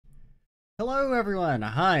Hello everyone,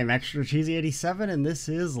 I'm Extra Cheesy 87 and this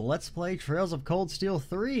is Let's Play Trails of Cold Steel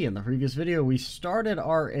 3. In the previous video we started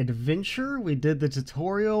our adventure. We did the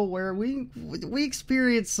tutorial where we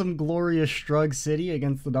experienced some glorious Strug City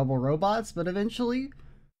against the double robots, but eventually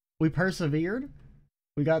we persevered.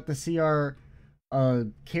 We got to see our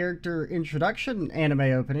character introduction anime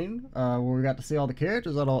opening, where we got to see all the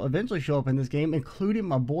characters that'll eventually show up in this game, including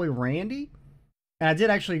my boy Randy. And I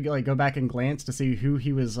did actually go back and glance to see who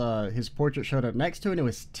he was. His portrait showed up next to, and it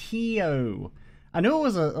was Tio. I knew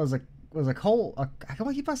it was a cold.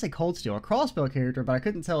 I keep on saying Cold Steel, a crossbow character, but I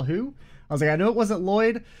couldn't tell who. I was like, I knew it wasn't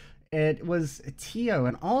Lloyd. It was Tio,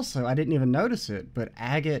 and also I didn't even notice it, but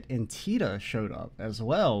Agate and Tita showed up as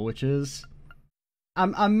well, which is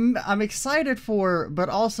I'm excited for, but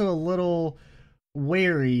also a little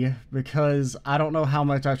wary because I don't know how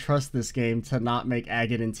much I trust this game to not make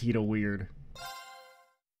Agate and Tita weird.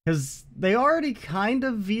 Because they already kind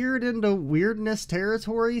of veered into weirdness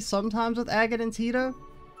territory sometimes with Agate and Tita.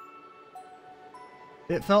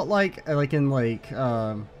 It felt like really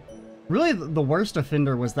the worst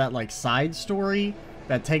offender was that side story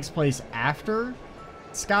that takes place after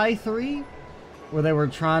Sky 3, where they were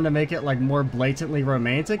trying to make it more blatantly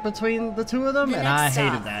romantic between the two of them, and I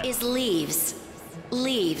hated that. Is Leaves.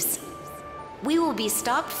 Leaves. We will be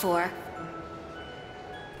stopped for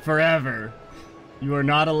forever. You are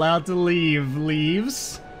not allowed to leave,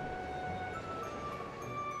 Leaves.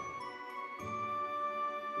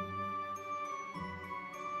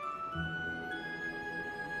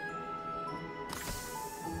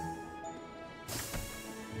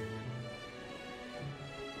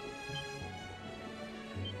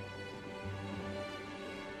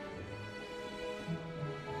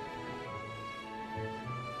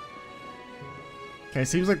 Okay,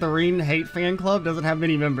 seems like the Rean Hate Fan Club doesn't have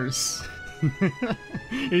many members.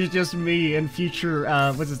 It's just me and future,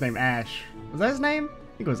 what's his name, Ash. Was that his name?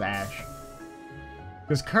 I think it was Ash.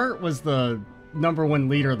 Because Kurt was the #1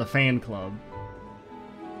 leader of the fan club.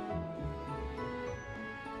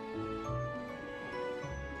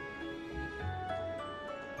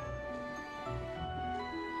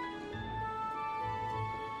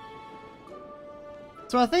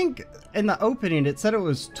 So I think in the opening it said it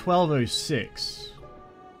was 1206.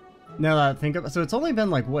 Now that I think of it, so it's only been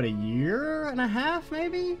what, a year and a half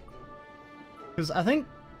maybe? Because I think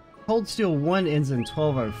Cold Steel 1 ends in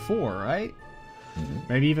 1204, right? Mm-hmm.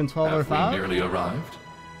 Maybe even 1205? Have we nearly arrived?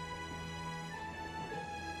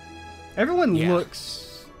 Everyone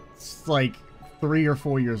looks like 3 or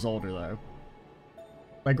 4 years older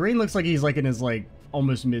though. Green looks like he's in his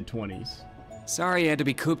almost mid-20s. Sorry you had to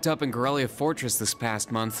be cooped up in Corellia Fortress this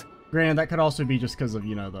past month. Granted, that could also be just because of,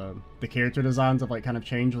 the character designs have kind of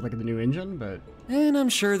changed with the new engine, but... And I'm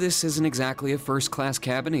sure this isn't exactly a first-class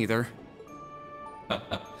cabin either.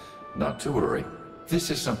 Not to worry. This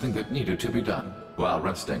is something that needed to be done. While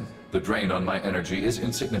resting, the drain on my energy is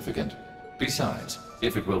insignificant. Besides,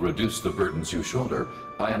 if it will reduce the burdens you shoulder,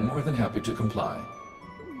 I am more than happy to comply.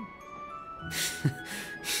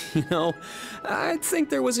 You know, I'd think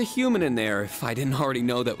there was a human in there if I didn't already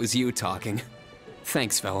know that was you talking.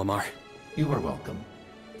 Thanks, Valimar. You are welcome.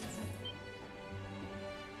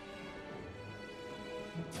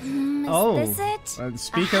 Is this it?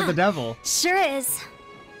 Speak of the devil. Sure is.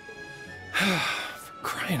 For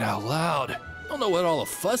crying out loud. I don't know what all the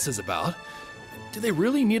fuss is about. Do they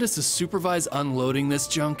really need us to supervise unloading this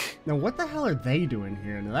junk? Now, what the hell are they doing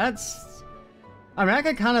here? Now, that's... I mean, I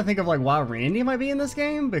could kind of think of why Randy might be in this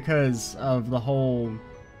game because of the whole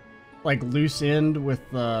loose end with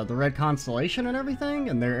the Red Constellation and everything,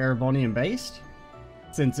 and they're Erebonian based.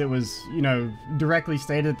 Since it was, directly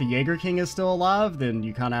stated that the Jaeger King is still alive, then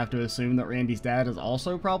you kind of have to assume that Randy's dad is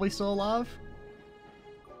also probably still alive.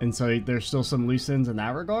 And so there's still some loose ends in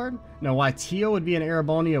that regard. Now, why Tio would be in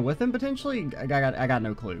Erebonia with him potentially, I got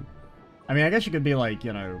no clue. I mean, I guess it could be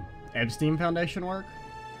Epstein Foundation work.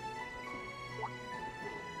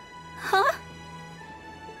 Huh?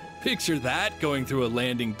 Picture that going through a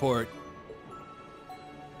landing port.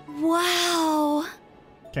 Wow.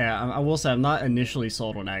 Okay, I will say I'm not initially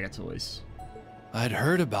sold on Agatoys. I'd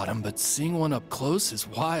heard about him, but seeing one up close is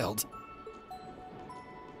wild.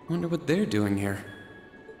 Wonder what they're doing here.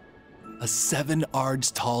 A 7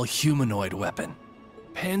 ards tall humanoid weapon.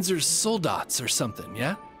 Panzer Soldats or something,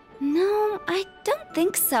 yeah? No, I don't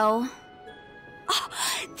think so. Oh,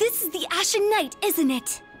 this is the Ashen Knight, isn't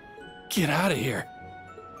it? Get out of here.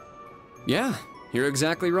 Yeah, you're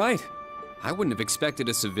exactly right. I wouldn't have expected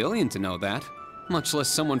a civilian to know that, much less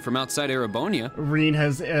someone from outside Erebonia. Rean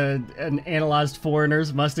has analyzed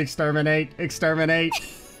foreigners, must exterminate, exterminate.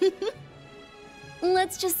 Let's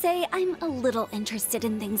let's just say I'm a little interested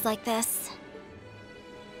in things like this.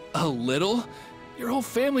 A little? Your whole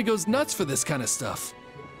family goes nuts for this kind of stuff.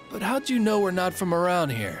 But how'd you know we're not from around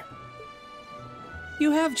here?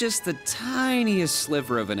 You have just the tiniest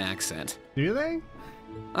sliver of an accent. Do they?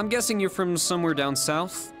 I'm guessing you're from somewhere down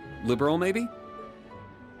south? Liberal, maybe?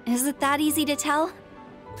 Is it that easy to tell?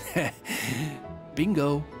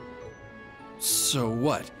 Bingo. So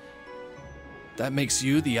what? That makes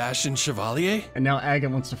you the Ashen Chevalier? And now Agate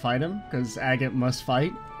wants to fight him, because Agate must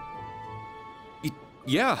fight.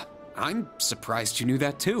 Yeah, I'm surprised you knew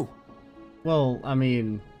that too. Well, I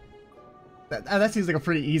mean, that seems like a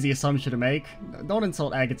pretty easy assumption to make. Don't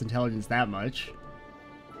insult Agate's intelligence that much.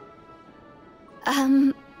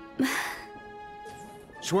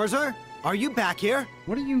 Schwarzer, are you back here?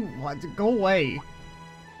 What are you... What, go away.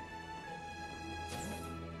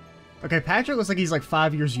 Okay, Patrick looks like he's like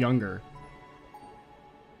 5 years younger.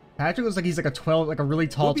 Patrick looks like he's like a 12, like a really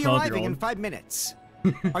tall 12-year-old. We'll be arriving in 5 minutes.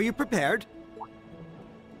 Are you prepared?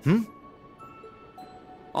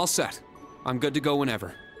 All set. I'm good to go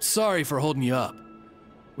whenever. Sorry for holding you up.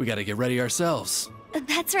 We gotta get ready ourselves.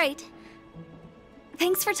 That's right.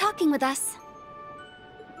 Thanks for talking with us.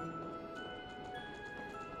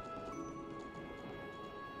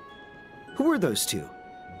 Who are those two?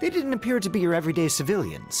 They didn't appear to be your everyday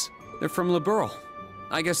civilians. They're from Liberal.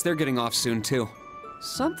 I guess they're getting off soon too.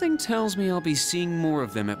 Something tells me I'll be seeing more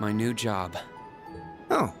of them at my new job.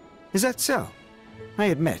 Oh, is that so? I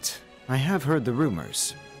admit, I have heard the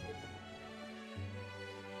rumors.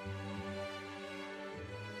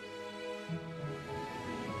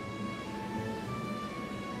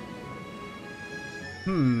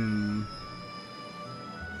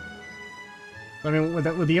 I mean,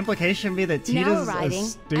 would the implication be that Now Tita's a arriving at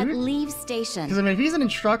student? Leave Station. Because I mean, if he's an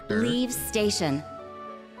instructor... Leave Station.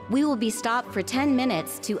 We will be stopped for 10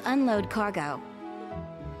 minutes to unload cargo.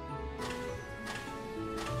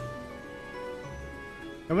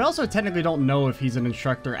 And we also technically don't know if he's an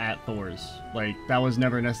instructor at Thor's. Like, that was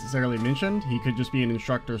never necessarily mentioned. He could just be an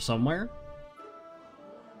instructor somewhere.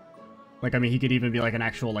 Like, I mean, he could even be like an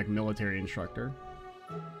actual, like, military instructor.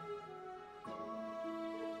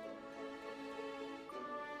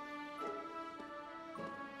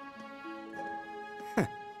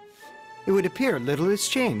 It would appear little has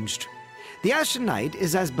changed. The Ashen Knight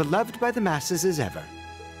is as beloved by the masses as ever.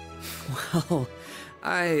 Well,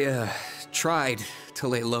 I, tried to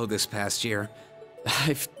lay low this past year.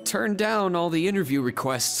 I've turned down all the interview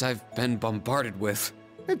requests I've been bombarded with.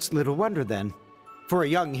 It's little wonder then. For a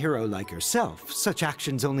young hero like yourself, such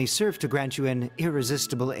actions only serve to grant you an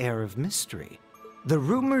irresistible air of mystery. The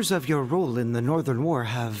rumors of your role in the Northern War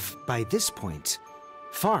have, by this point,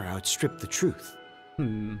 far outstripped the truth.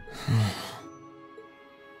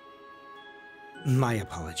 My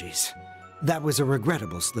apologies. That was a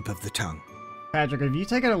regrettable slip of the tongue. Patrick, have you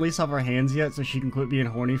taken Elise off our hands yet so she can quit being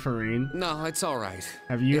horny for Rean? No, it's all right.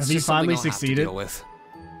 Have you It's just finally something I'll have to succeeded? deal with.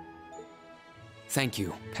 Thank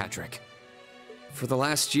you, Patrick. For the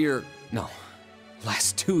last year, no,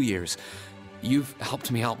 last 2 years, you've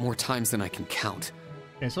helped me out more times than I can count.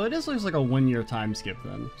 Okay, so it is looks like a 1 year time skip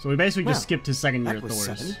then. So we basically just Well, skipped his second year that at was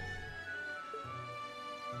Thor's. 7.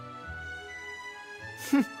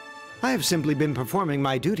 I have simply been performing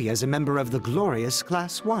my duty as a member of the glorious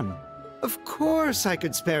Class 1. Of course I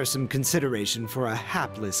could spare some consideration for a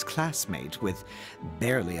hapless classmate with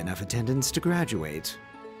barely enough attendance to graduate.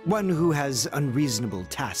 One who has unreasonable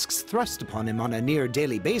tasks thrust upon him on a near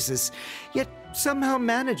daily basis, yet somehow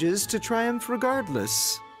manages to triumph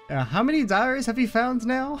regardless. How many diaries have you found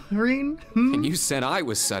now, Rean? And you said I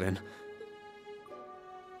was sudden.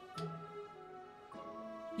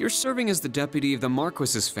 You're serving as the deputy of the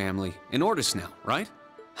Marquis's family in Ortis now, right?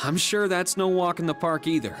 I'm sure that's no walk in the park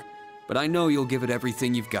either, but I know you'll give it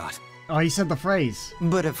everything you've got. Oh, he said the phrase.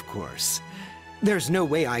 But of course, there's no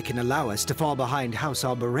way I can allow us to fall behind House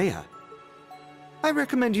Alberea. I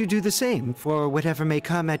recommend you do the same for whatever may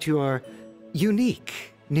come at your unique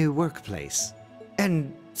new workplace.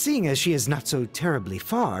 And seeing as she is not so terribly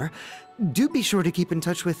far, do be sure to keep in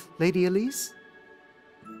touch with Lady Elise.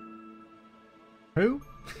 Who?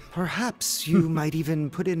 Perhaps you might even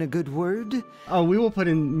put in a good word? Oh, we will put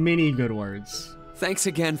in many good words. Thanks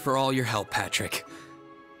again for all your help, Patrick.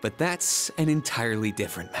 But that's an entirely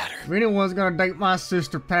different matter. If anyone's gonna date my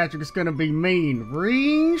sister, Patrick, it's gonna be mean.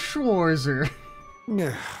 Rean Schwarzer.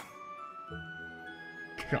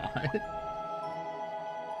 God.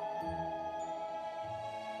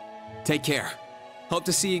 Take care. Hope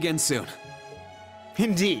to see you again soon.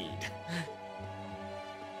 Indeed.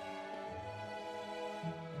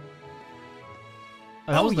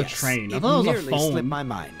 Oh, that was the yes, train. I it thought it was a nearly phone. slipped my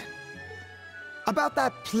mind. About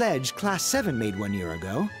that pledge Class 7 made 1 year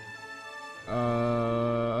ago.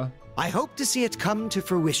 I hope to see it come to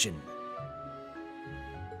fruition.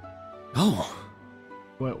 Oh.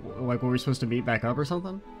 What, like, were we supposed to meet back up or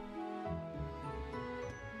something?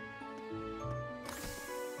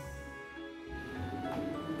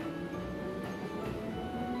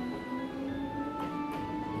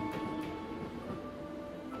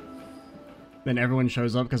 Then everyone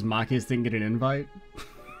shows up because Machias didn't get an invite?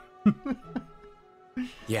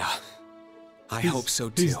 Yeah. I hope so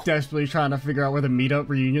too. He's desperately trying to figure out where the meetup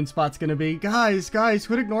reunion spot's gonna be. Guys,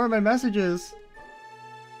 quit ignoring my messages!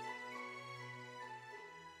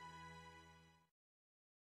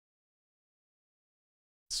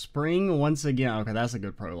 Spring once again. Okay, that's a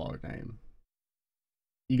good prologue name.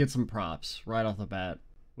 You get some props right off the bat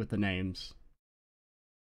with the names.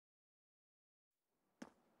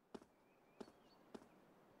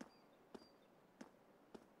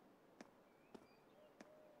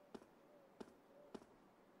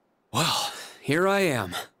 Well, here I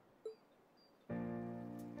am.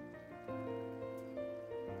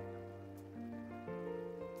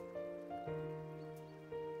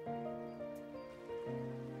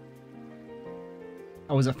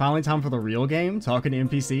 Oh, is it finally time for the real game? Talking to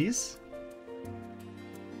NPCs?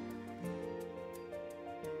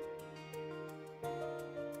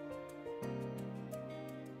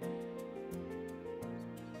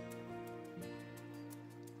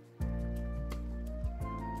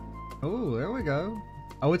 Oh, there we go.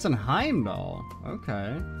 Oh, it's in Heimdall.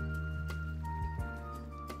 Okay.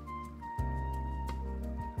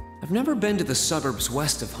 I've never been to the suburbs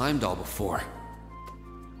west of Heimdall before.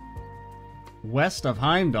 West of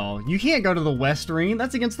Heimdall? You can't go to the west, Rean.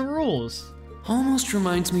 That's against the rules. Almost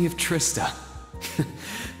reminds me of Trista.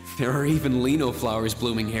 There are even lino flowers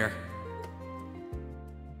blooming here.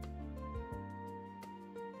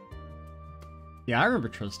 Yeah, I remember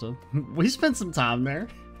Trista. We spent some time there.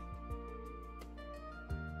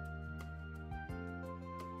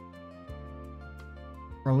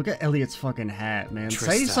 Bro, look at Elliot's fucking hat, man. Trista.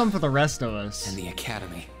 Save some for the rest of us. And the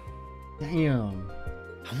academy. Damn.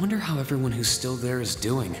 I wonder how everyone who's still there is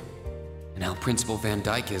doing. And how Principal Van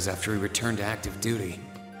Dyke is after he returned to active duty.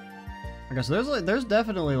 I guess there's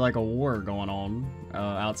definitely like a war going on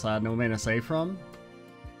outside no man is safe from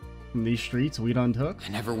these streets we done took. I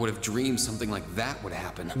never would have dreamed something like that would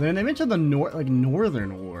happen. Then they mentioned the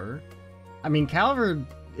northern war. I mean, Calvard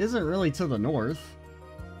isn't really to the north.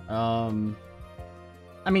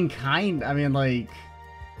 I mean, like,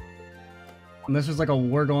 unless there's like a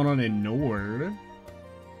war going on in Nord,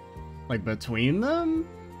 like between them.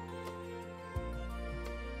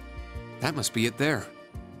 That must be it there.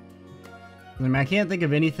 I mean, I can't think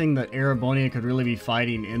of anything that Erebonia could really be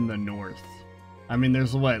fighting in the north. I mean,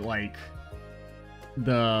 there's what, like,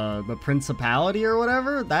 the Principality or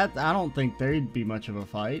whatever? That, I don't think there'd be much of a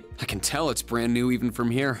fight. I can tell it's brand new even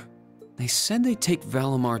from here. They said they'd take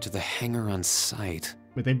Valimar to the hangar on site.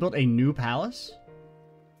 But they built a new palace?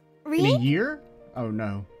 In a Really? year? Oh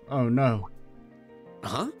no. Oh no.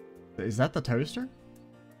 Huh? Is that the toaster?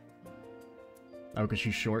 Oh, because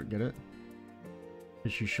she's short, get it?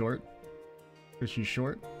 Is she short? Is she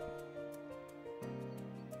short?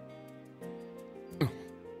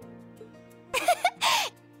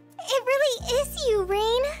 It really is you,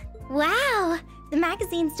 Rean. Wow, the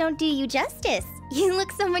magazines don't do you justice. You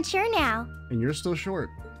look so mature now. And you're still short.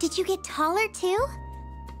 Did you get taller too?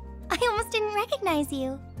 I almost didn't recognize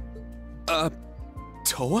you.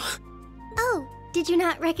 Toa? Oh, did you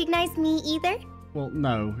not recognize me either? Well,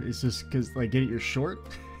 no. It's just because, like, get it, you're short.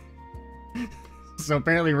 So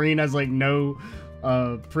apparently Rean has, like, no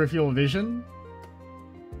peripheral vision.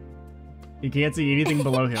 He can't see anything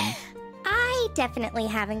below him. I definitely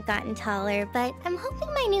haven't gotten taller, but I'm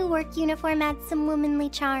hoping my new work uniform adds some womanly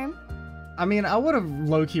charm. I mean, I would have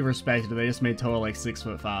low-key respected if they just made Toa, like,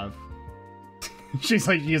 6'5". She's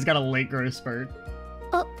like, she just got a late growth spurt.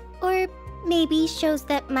 Oh, or maybe shows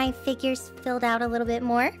that my figure's filled out a little bit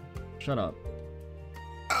more. Shut up.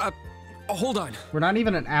 Hold on. We're not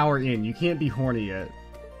even an hour in. You can't be horny yet.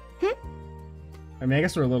 I mean, I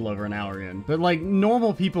guess we're a little over an hour in. But, like,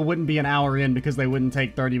 normal people wouldn't be an hour in because they wouldn't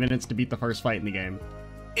take 30 minutes to beat the first fight in the game.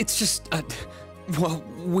 It's just, well,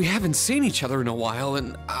 we haven't seen each other in a while,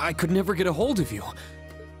 and I could never get a hold of you.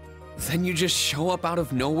 Then you just show up out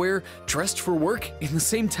of nowhere, dressed for work, in the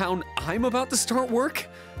same town I'm about to start work?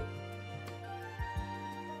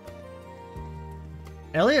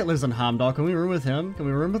 Elliot lives in Heimdall. Can we room with him? Can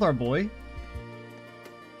we room with our boy?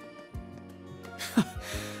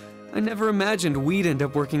 I never imagined we'd end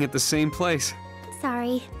up working at the same place.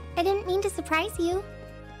 Sorry, I didn't mean to surprise you.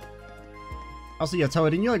 Also, yeah, Toa,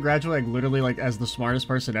 didn't you like graduate like literally like as the smartest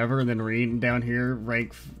person ever, and then Rean down here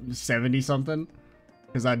rank 70 something?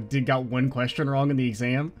 Because I got one question wrong in the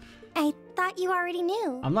exam. I thought you already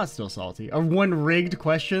knew. I'm not still salty. A one rigged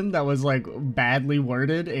question that was like badly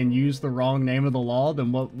worded and used the wrong name of the law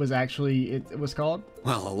than what was actually it was called.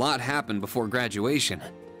 Well, a lot happened before graduation.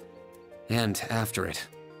 And after it.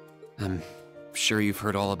 I'm sure you've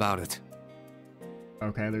heard all about it.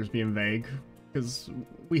 Okay, there's being vague. Because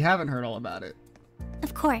we haven't heard all about it.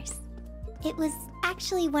 Of course. It was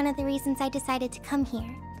actually one of the reasons I decided to come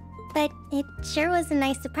here. But it sure was a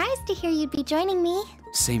nice surprise to hear you'd be joining me.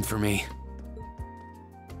 Same for me.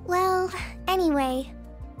 Well, anyway,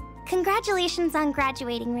 congratulations on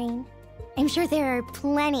graduating, Rean. I'm sure there are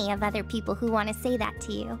plenty of other people who want to say that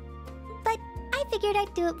to you. But I figured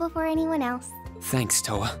I'd do it before anyone else. Thanks,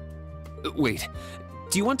 Toa. Wait,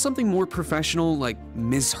 do you want something more professional, like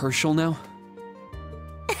Ms. Herschel now?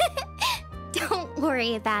 Don't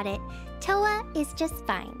worry about it. Toa is just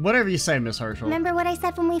fine. Whatever you say, Miss Herschel. Remember what I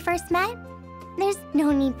said when we first met? There's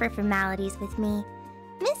no need for formalities with me.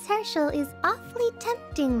 Miss Herschel is awfully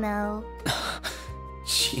tempting, though.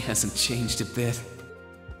 She hasn't changed a bit.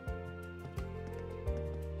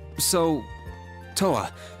 So,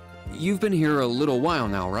 Toa, you've been here a little while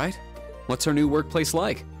now, right? What's our new workplace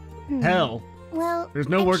like? Hell. Well, There's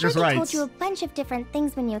no I'm workers' sure they rights. told you a bunch of different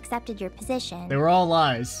things when you accepted your position. They were all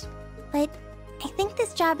lies. But I think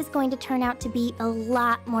this job is going to turn out to be a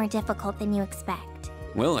lot more difficult than you expect.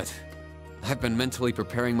 Will it? I've been mentally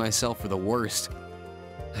preparing myself for the worst.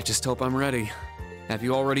 I just hope I'm ready. Have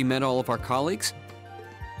you already met all of our colleagues?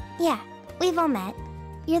 Yeah, we've all met.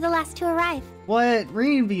 You're the last to arrive. What?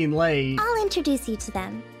 Rean being late. I'll introduce you to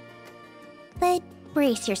them. But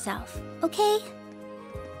brace yourself, okay?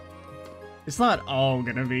 It's not all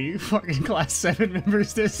gonna be fucking class 7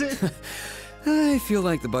 members, is it? I feel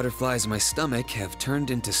like the butterflies in my stomach have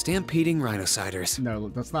turned into stampeding rhinociders.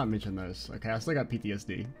 No, let's not mention those. Okay, I still got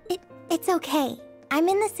PTSD. It's okay. I'm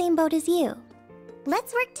in the same boat as you.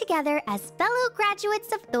 Let's work together as fellow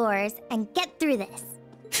graduates of Thors and get through this.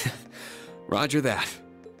 Roger that.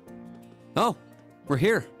 Oh, we're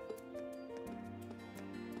here.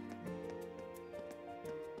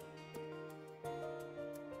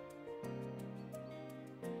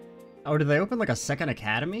 Oh, did they open like a second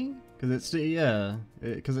academy? Because it's yeah,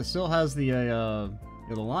 because it still has the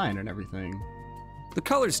line and everything. The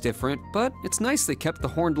color's different, but it's nice they kept the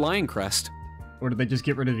horned lion crest. Or did they just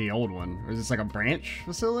get rid of the old one? Or is this like a branch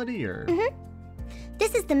facility or?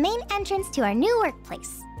 This is the main entrance to our new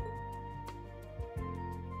workplace.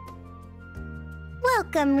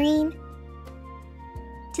 Welcome, Rean.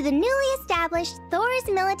 To the newly established Thors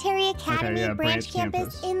Military Academy yeah, branch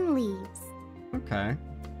campus in Leaves. Okay.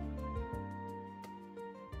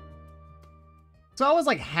 So I was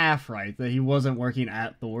like half right that he wasn't working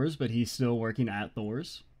at Thors, but he's still working at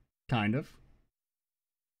Thors. Kind of.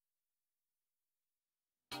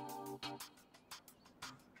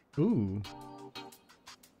 Ooh.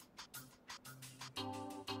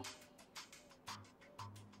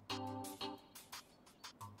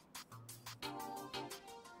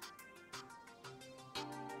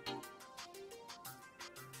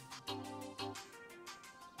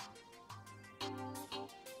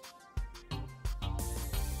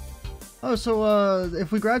 Oh, so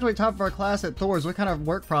if we graduate top of our class at Thors, what kind of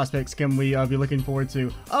work prospects can we be looking forward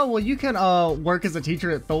to? Oh, well, you can work as a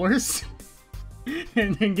teacher at Thors,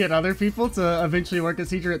 and then get other people to eventually work as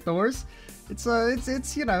teacher at Thors.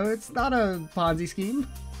 It's you know, it's not a Ponzi scheme.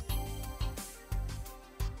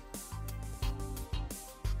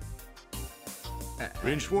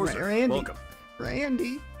 Rean Schwarzer, Randy, welcome.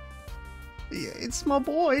 Randy, yeah, it's my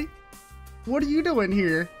boy. What are you doing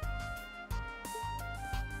here?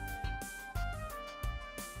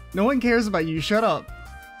 No one cares about you. Shut up.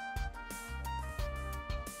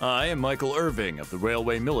 I am Michael Irving of the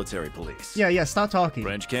Railway Military Police. Yeah, stop talking.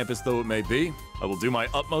 Branch campus though it may be, I will do my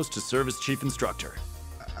utmost to serve as chief instructor.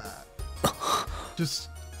 Just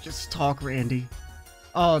talk, Randy.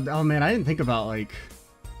 Oh man, I didn't think about like.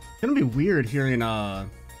 It's gonna be weird hearing the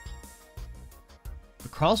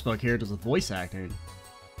crossbow characters with voice acting.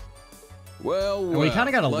 Well, And we kind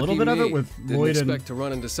of got a little lucky bit of me. it with Didn't Lloyd and expect to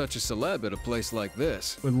run into such a celeb at a place like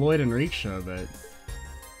this. Riksha, but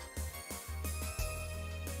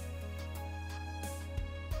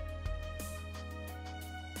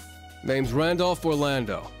Name's Randolph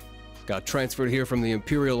Orlando. Got transferred here from the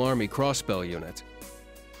Imperial Army Crossbow Unit.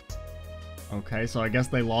 okay, so I guess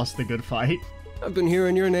they lost the good fight. I've been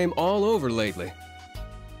hearing your name all over lately.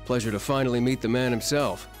 Pleasure to finally meet the man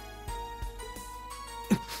himself.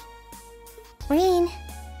 Rean.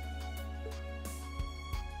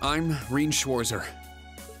 I'm Rean Schwarzer.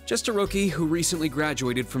 Just a rookie who recently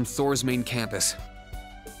graduated from Thor's main campus.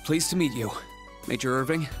 Pleased to meet you, Major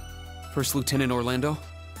Irving, First Lieutenant Orlando.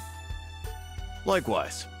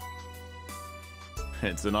 Likewise.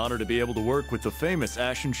 It's an honor to be able to work with the famous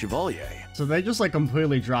Ashen Chevalier. So they just like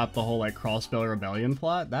completely dropped the whole like Crossbell Rebellion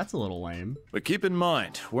plot? That's a little lame. But keep in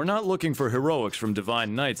mind, we're not looking for heroics from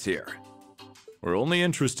Divine Knights here. We're only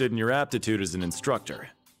interested in your aptitude as an instructor.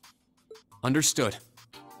 Understood.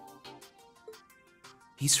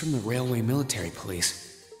 He's from the Railway Military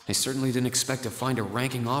Police. I certainly didn't expect to find a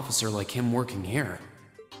ranking officer like him working here.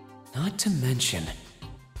 Not to mention...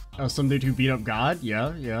 Oh, some dude who beat up God?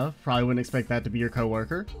 Yeah. Probably wouldn't expect that to be your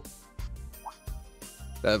coworker.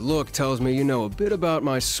 That look tells me you know a bit about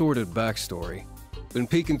my sordid backstory. Been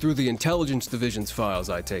peeking through the Intelligence Division's files,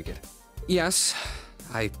 I take it. Yes,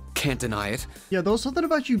 I can't deny it. Yeah, there was something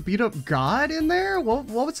about you beat up God in there?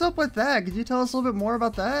 What's up with that? Could you tell us a little bit more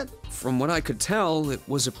about that? From what I could tell, it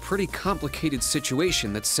was a pretty complicated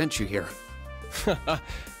situation that sent you here.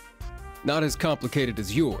 Not as complicated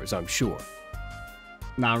as yours, I'm sure.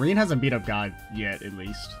 Nah, Rean hasn't beat up God yet, at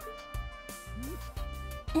least.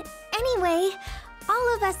 Anyway,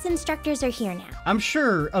 all of us instructors are here now. I'm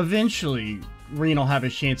sure eventually Rean will have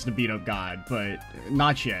his chance to beat up God, but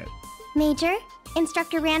not yet. Major,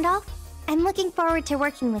 Instructor Randolph, I'm looking forward to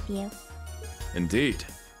working with you. Indeed.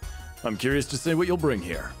 I'm curious to see what you'll bring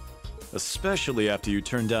here. Especially after you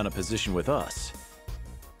turn down a position with us.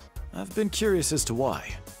 I've been curious as to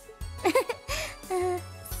why.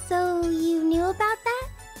 So you knew about that?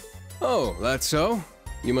 Oh, that's so?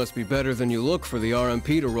 You must be better than you look for the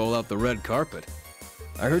RMP to roll out the red carpet.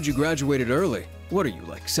 I heard you graduated early. What are you,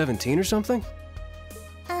 like 17 or something?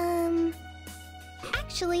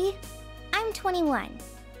 Actually, I'm 21.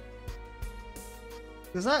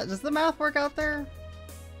 Does the math work out there?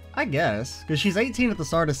 I guess, because she's 18 at the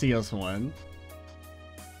start of CS1.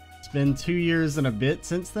 It's been 2 years and a bit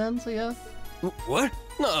since then, so yeah. What?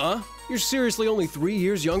 Nuh-uh. You're seriously only 3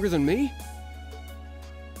 years younger than me?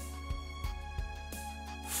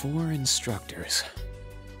 4 instructors.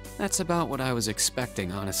 That's about what I was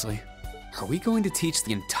expecting, honestly. Are we going to teach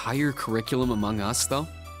the entire curriculum among us, though?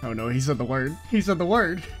 Oh no, he said the word. He said the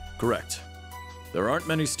word. Correct. There aren't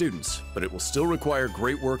many students, but it will still require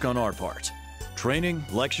great work on our part. Training,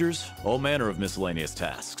 lectures, all manner of miscellaneous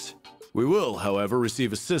tasks. We will, however,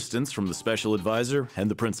 receive assistance from the special advisor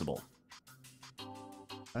and the principal.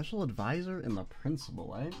 Special advisor and the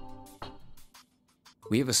principal, eh?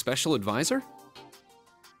 We have a special advisor?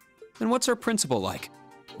 And what's our principal like?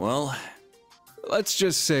 Well, let's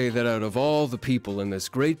just say that out of all the people in this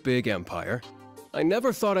great big empire, I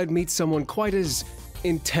never thought I'd meet someone quite as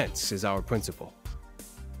intense as our principal.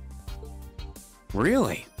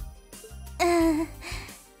 Really?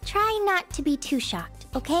 Try not to be too shocked,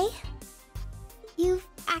 okay? You've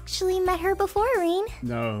actually met her before, Rean.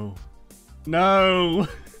 No. No!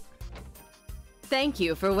 Thank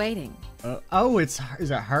you for waiting. Oh, is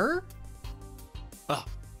it her? Oh.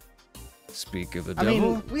 Speak of the I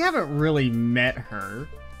devil. mean, we haven't really met her.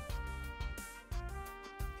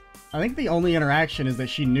 I think the only interaction is that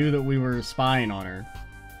she knew that we were spying on her.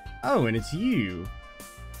 Oh, and it's you.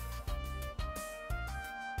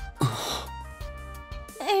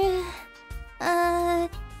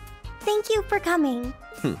 Thank you for coming.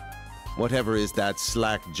 Whatever is that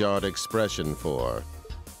slack-jawed expression for?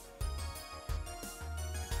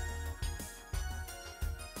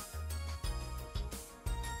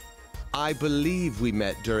 I believe we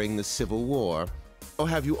met during the Civil War. Or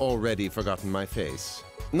have you already forgotten my face?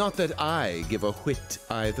 Not that I give a whit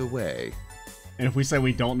either way. And if we say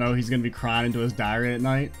we don't know, he's gonna be crying into his diary at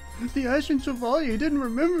night. The Ashen Chevalier didn't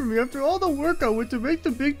remember me after all the work I went to make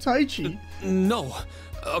the big Tai Chi. No,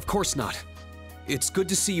 of course not. It's good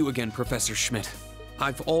to see you again, Professor Schmidt.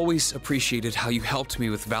 I've always appreciated how you helped me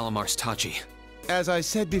with Valamar's Tachi. As I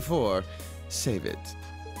said before, save it.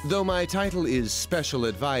 Though my title is Special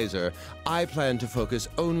Advisor, I plan to focus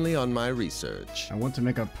only on my research. I want to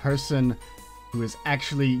make a person who is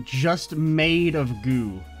actually just made of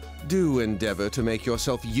goo. Do endeavor to make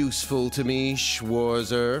yourself useful to me,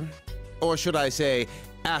 Schwarzer. Or should I say,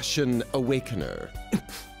 Ashen Awakener.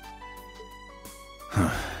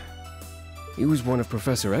 He was one of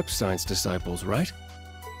Professor Epstein's disciples, right?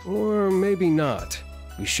 Or maybe not.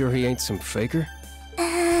 You sure he ain't some faker?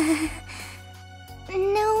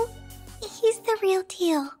 No, he's the real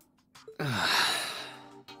deal. I'm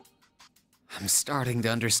starting to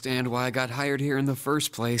understand why I got hired here in the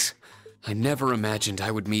first place. I never imagined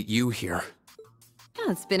I would meet you here.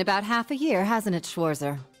 Oh, it's been about half a year, hasn't it,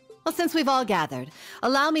 Schwarzer? Well, since we've all gathered,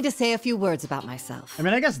 allow me to say a few words about myself. I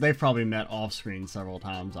mean, I guess they've probably met off-screen several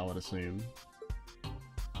times, I would assume.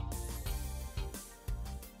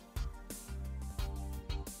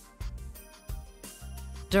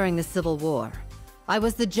 During the Civil War, I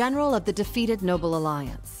was the general of the defeated Noble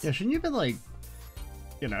Alliance. Yeah, shouldn't you have been, like,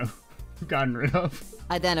 you know, gotten rid of?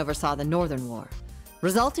 I then oversaw the Northern War,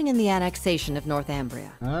 resulting in the annexation of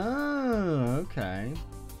Northumbria. Oh, okay.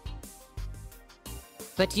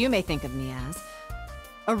 But you may think of me as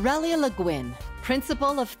Aurelia Le Guin,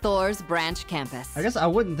 principal of Thor's branch campus. I guess I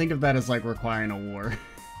wouldn't think of that as, like, requiring a war.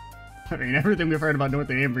 I mean, everything we've heard about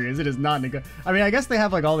Northumbria is it is not I mean, I guess they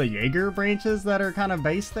have, like, all the Jaeger branches that are kind of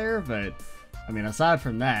based there, but, I mean, aside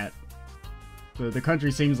from that, the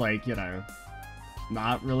country seems like, you know,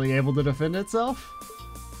 not really able to defend itself.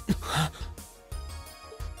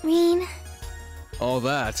 Rean. All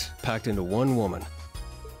that packed into one woman.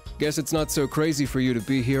 Guess it's not so crazy for you to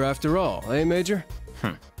be here after all, eh, Major?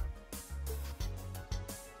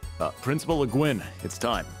 Principal Le Guin, it's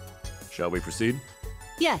time. Shall we proceed?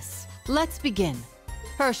 Yes, let's begin.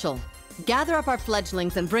 Herschel, gather up our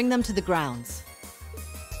fledglings and bring them to the grounds.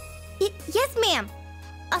 Yes, ma'am.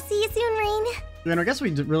 I'll see you soon, Rean. Then I guess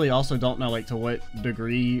we really also don't know, like, to what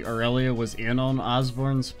degree Aurelia was in on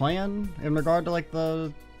Osborne's plan in regard to, like,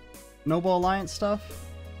 the Noble Alliance stuff.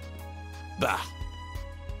 Bah.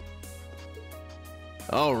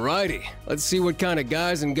 Alrighty, let's see what kind of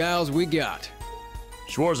guys and gals we got.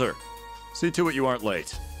 Schwarzer, see to it you aren't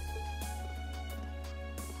late.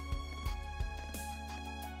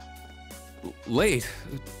 Late?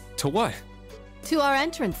 To what? To our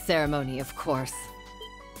entrance ceremony, of course.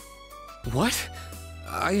 What?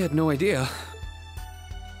 I had no idea.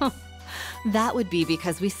 That would be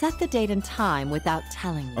because we set the date and time without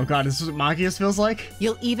telling you. Oh god, this is what Machias feels like?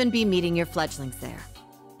 You'll even be meeting your fledglings there.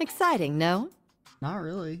 Exciting, no? Not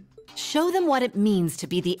really. Show them what it means to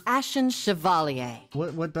be the Ashen Chevalier.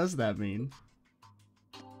 What does that mean?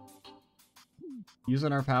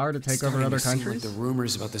 Using our power to take over other Starting to countries? seem like the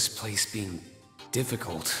rumors about this place being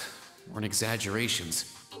difficult weren't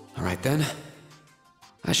exaggerations. All right then,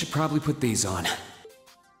 I should probably put these on.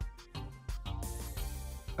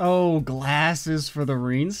 Oh, glasses for the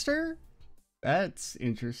Reinster? That's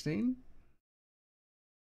interesting.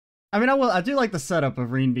 I mean, I do like the setup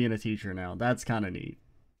of Rean being a teacher now. That's kind of neat.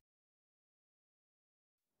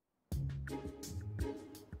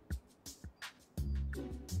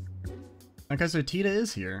 Okay, so Tita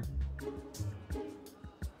is here.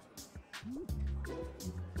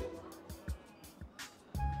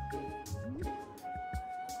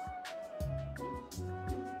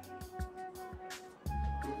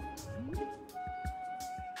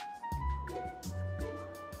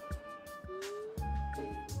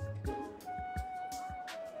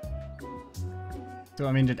 So,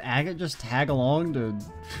 I mean, did Agate just tag along to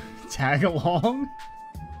tag along?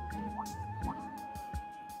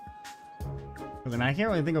 I mean, I can't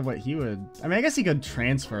really think of what he would... I mean, I guess he could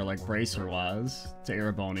transfer, like, bracer-wise to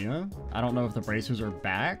Erebonia. I don't know if the bracers are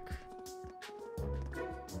back.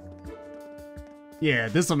 Yeah,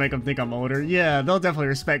 this'll make them think I'm older. Yeah, they'll definitely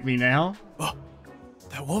respect me now. Oh,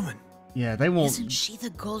 that woman. Yeah, they won't... Isn't she the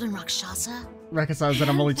Golden Rakshasa? Recognize that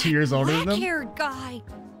I'm only 2 years older than them. Black-haired guy.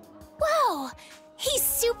 Whoa! He's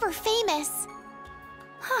super famous.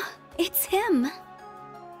 Huh, it's him.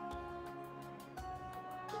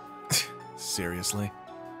 Seriously?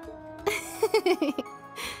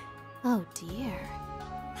 Oh dear.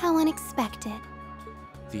 How unexpected.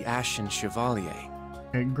 The Ashen Chevalier.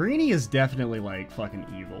 Okay, Greenie is definitely, like, fucking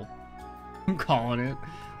evil. I'm calling it.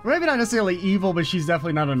 Or maybe not necessarily evil, but she's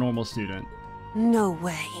definitely not a normal student. No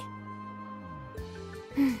way.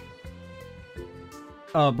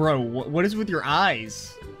 Bro, what is with your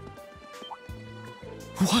eyes?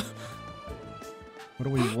 What? What do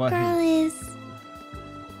we what? Girl is...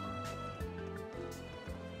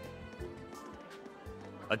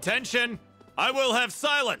 Attention! I will have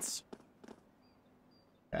silence!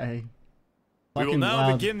 Okay. We will Fucking now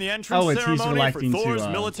loud. begin the entrance Oh, it's he's ceremony for electing Thor's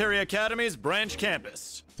to, Military Academy's branch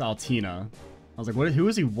campus. It's Altina. I was like, what? Who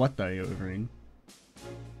is he? What the Overeen?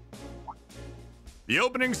 The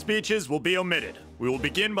opening speeches will be omitted. We will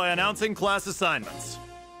begin by announcing class assignments.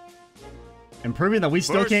 And proving that we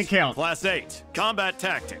still First, can't count. Class 8, Combat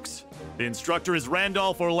Tactics. The instructor is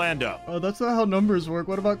Randolph Orlando. Oh, that's not how numbers work.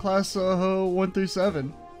 What about class 1 through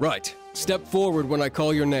 7? Right. Step forward when I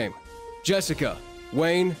call your name. Jessica,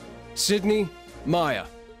 Wayne, Sydney, Maya,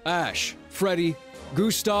 Ash, Freddy,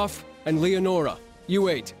 Gustav, and Leonora. You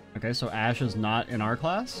 8. Okay, so Ash is not in our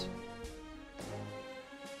class?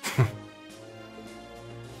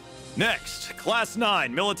 Next, Class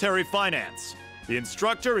 9, Military Finance. The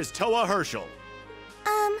instructor is Toa Herschel.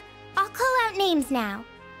 I'll call out names now.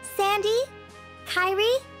 Sandy, Kyrie,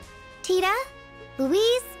 Tita,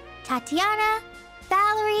 Louise, Tatiana,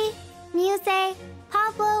 Valerie, Muse,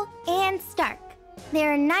 Pablo, and Stark.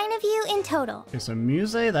 There are 9 of you in total. Okay, so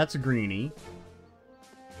Muse, that's Greenie.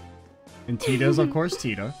 And Tita's, of course,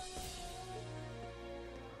 Tita.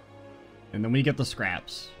 And then we get the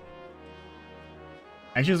scraps.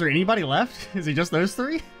 Actually, is there anybody left? Is it just those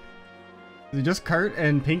 3? Is it just Kurt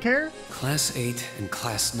and Pink Hair? Class 8 and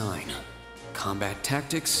Class 9. Combat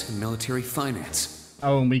Tactics and Military Finance.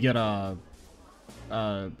 Oh, and we get,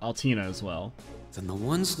 Altina as well. Then the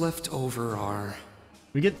ones left over are...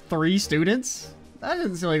 We get 3 students? That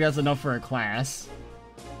doesn't seem like that's enough for a class.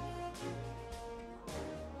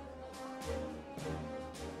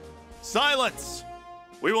 Silence!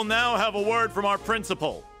 We will now have a word from our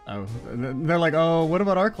principal. Oh, they're like, oh, what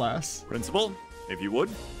about our class? Principal, if you would.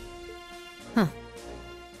 Huh.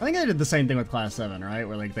 I think I did the same thing with Class 7, right?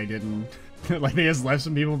 Where, like, they didn't... like, they just left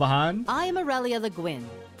some people behind. I am Aurelia Le Guin,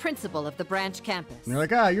 principal of the branch campus. And they're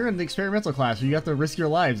like, you're in the experimental class where you have to risk your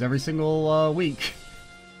lives every single week.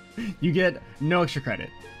 You get no extra credit.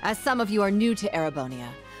 As some of you are new to Erebonia,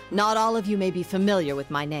 not all of you may be familiar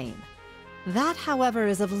with my name. That, however,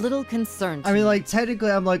 is of little concern to I mean, like,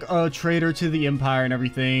 technically I'm, like, a traitor to the Empire and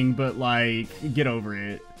everything, but, like, get over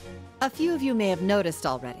it. A few of you may have noticed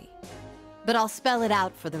already, but I'll spell it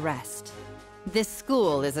out for the rest. This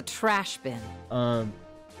school is a trash bin. I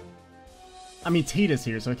mean, Tita's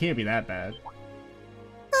here, so it can't be that bad.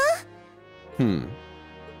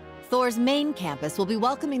 Thor's main campus will be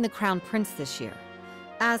welcoming the Crown Prince this year.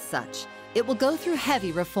 As such, it will go through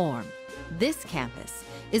heavy reform. This campus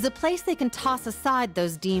is a place they can toss aside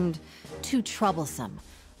those deemed too troublesome,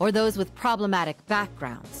 or those with problematic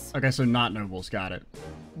backgrounds. Okay, so not nobles, got it.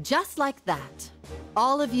 Just like that,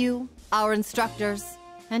 all of you, our instructors,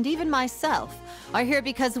 and even myself, are here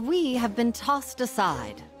because we have been tossed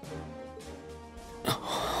aside.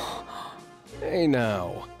 Hey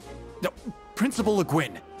now. No, Principal Le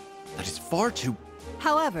Guin, that is far too...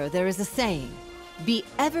 However, there is a saying, be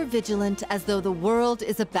ever vigilant as though the world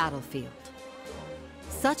is a battlefield.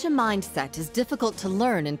 Such a mindset is difficult to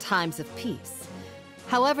learn in times of peace.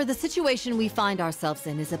 However, the situation we find ourselves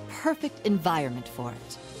in is a perfect environment for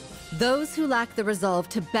it. Those who lack the resolve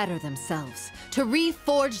to better themselves, to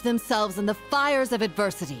reforge themselves in the fires of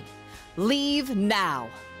adversity, leave now.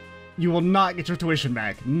 You will not get your tuition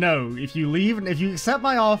back. No, if you leave, if you accept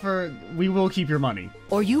my offer, we will keep your money.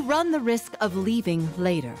 Or you run the risk of leaving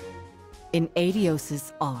later, in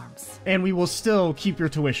Adios's arms. And we will still keep your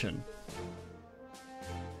tuition.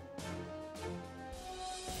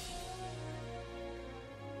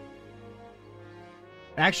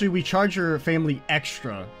 Actually, we charge your family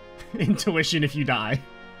extra in tuition if you die.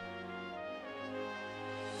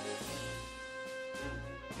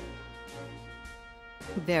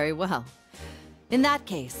 Very well. In that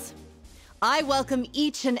case, I welcome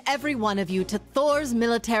each and every one of you to Thor's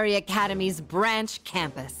Military Academy's branch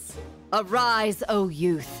campus. Arise, O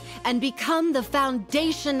youth, and become the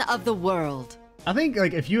foundation of the world. I think,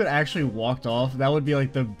 like, if you had actually walked off, that would be,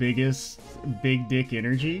 like, the biggest big dick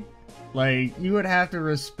energy. Like, you would have to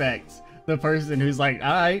respect the person who's like,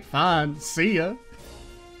 alright, fine, see ya.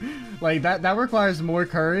 Like, that requires more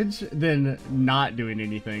courage than not doing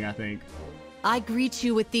anything, I think. I greet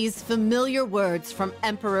you with these familiar words from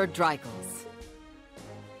Emperor Drycles.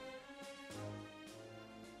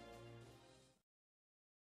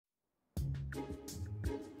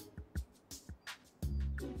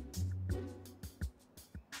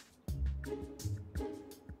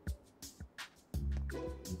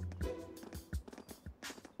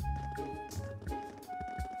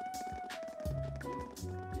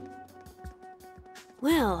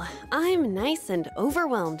 Well, I'm nice and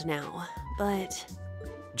overwhelmed now, but...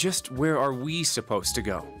 Just where are we supposed to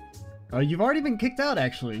go? You've already been kicked out,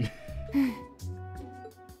 actually.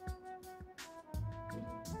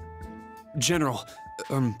 General,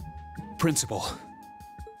 Principal,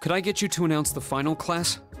 could I get you to announce the final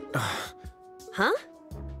class? Huh?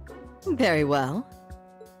 Very well.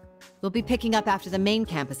 We'll be picking up after the main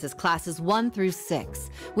campus's classes 1 through 6,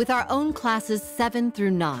 with our own classes 7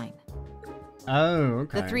 through 9. Oh,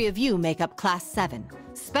 okay. The 3 of you make up Class 7,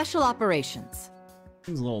 Special Operations.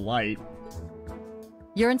 Seems a little light.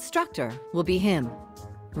 Your instructor will be him,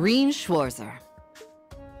 Rean Schwarzer.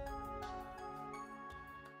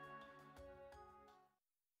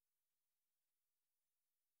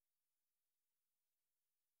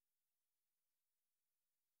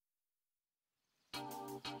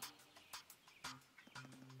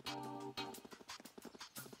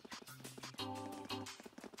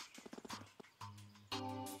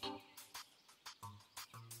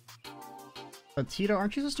 But Tito,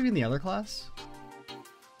 aren't you supposed to be in the other class?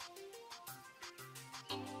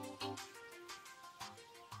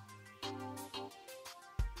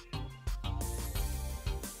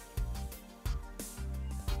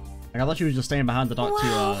 Like, I thought she was just staying behind to talk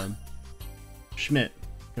to Schmidt,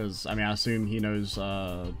 because I mean I assume he knows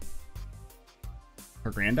her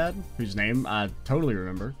granddad, whose name I totally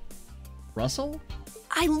remember. Russell?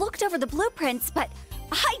 I looked over the blueprints, but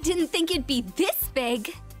I didn't think it'd be this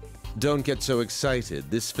big. Don't get so excited.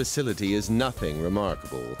 This facility is nothing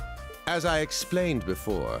remarkable. As I explained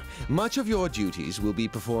before, much of your duties will be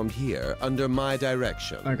performed here under my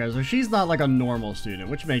direction. Okay, so she's not like a normal student,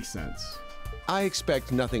 which makes sense. I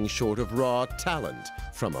expect nothing short of raw talent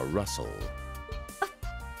from a Russell.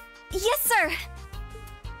 Yes, sir.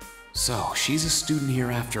 So, she's a student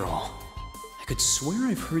here after all. I could swear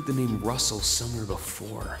I've heard the name Russell somewhere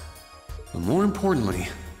before. But more importantly...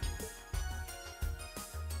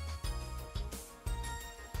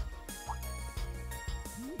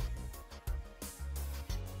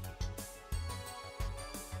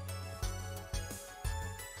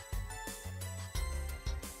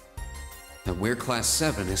 That we're Class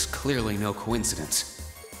 7 is clearly no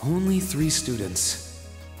coincidence. Only 3 students,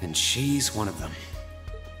 and she's one of them.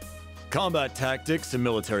 Combat tactics and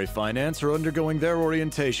military finance are undergoing their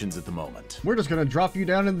orientations at the moment. We're just gonna drop you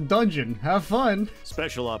down in the dungeon. Have fun.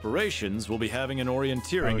 Special operations will be having an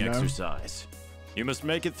orienteering exercise. You must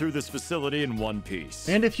make it through this facility in one piece.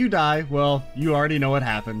 And if you die, well, you already know what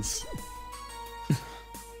happens.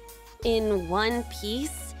 In one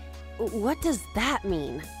piece? What does that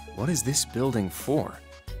mean? What is this building for?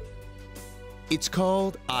 It's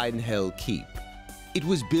called Einhell Keep. It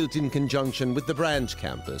was built in conjunction with the branch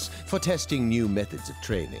campus for testing new methods of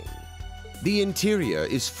training. The interior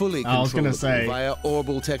is fully controllable via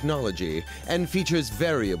orbal technology and features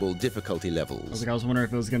variable difficulty levels. I was wondering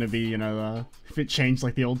if it was going to be, you know, if it changed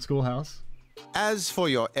like the old schoolhouse. As for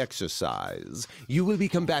your exercise, you will be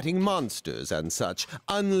combating monsters and such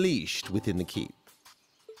unleashed within the keep.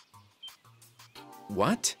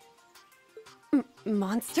 What?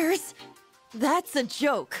 Monsters? That's a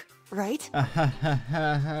joke, right?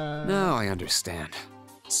 Now I understand.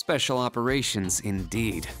 Special operations,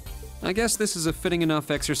 indeed. I guess this is a fitting enough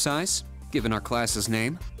exercise, given our class's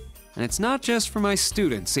name. And it's not just for my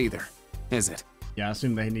students either, is it? Yeah, I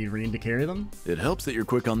assume they need Rean to carry them. It helps that you're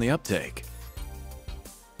quick on the uptake.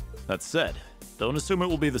 That said, don't assume it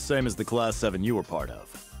will be the same as the Class 7 you were part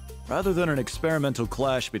of. Rather than an experimental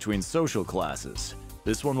clash between social classes,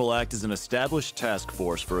 this one will act as an established task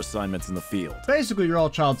force for assignments in the field. Basically, you're all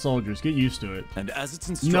child soldiers. Get used to it. And as its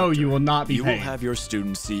instructor, no, you will not be you paid. will have your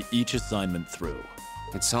students see each assignment through.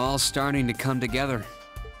 It's all starting to come together.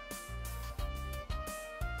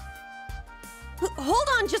 Hold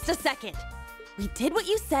on just a second. We did what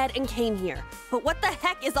you said and came here, but what the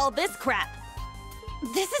heck is all this crap?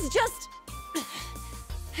 This is just...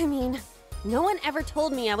 I mean, no one ever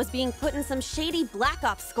told me I was being put in some shady Black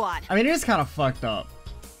Ops squad. I mean, it is kind of fucked up.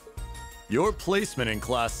 Your placement in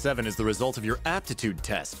Class 7 is the result of your aptitude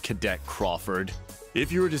test, Cadet Crawford. If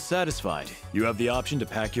you are dissatisfied, you have the option to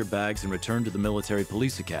pack your bags and return to the Military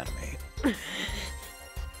Police Academy.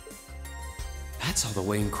 That's all the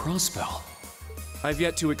way in Crossbell. I've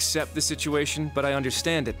yet to accept the situation, but I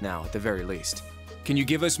understand it now, at the very least. Can you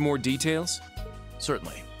give us more details?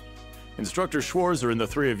 Certainly. Instructor Schwarzer and the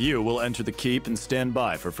 3 of you will enter the keep and stand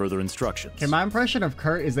by for further instructions. Okay, my impression of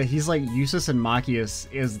Kurt is that he's like Eustace and Machias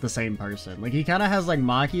is the same person. Like, he kind of has like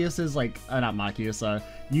Machias's like, not Machias,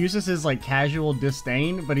 Eustace's like casual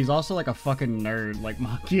disdain, but he's also like a fucking nerd like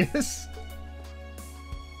Machias.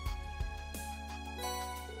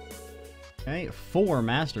 Okay, 4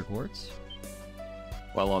 Master Quartz.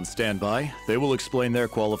 While on standby, they will explain their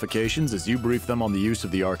qualifications as you brief them on the use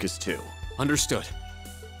of the Arcus 2. Understood.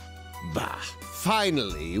 Bah!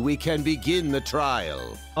 Finally, we can begin the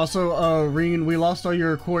trial. Also, Rean, we lost all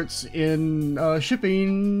your quartz in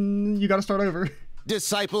shipping. You gotta start over.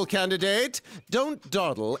 Disciple candidate, don't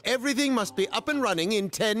dawdle. Everything must be up and running in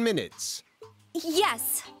 10 minutes.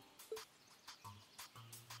 Yes.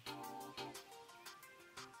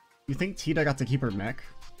 You think Tita got to keep her mech?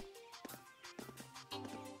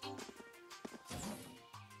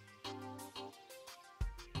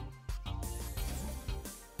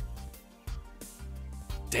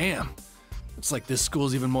 Damn. Looks like this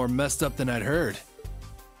school's even more messed up than I'd heard.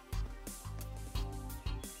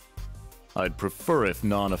 I'd prefer if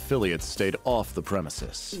non-affiliates stayed off the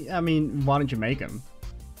premises. I mean, why don't you make him?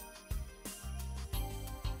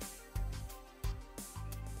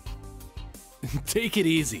 Take it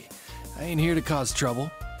easy. I ain't here to cause trouble.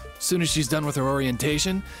 As soon as she's done with her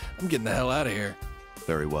orientation, I'm getting the hell out of here.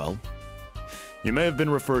 Very well. You may have been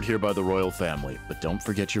referred here by the royal family, but don't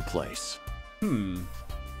forget your place.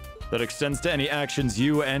 That extends to any actions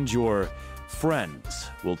you and your friends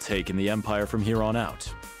will take in the Empire from here on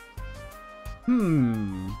out.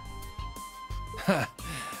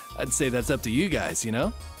 I'd say that's up to you guys, you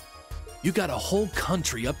know? You got a whole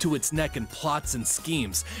country up to its neck in plots and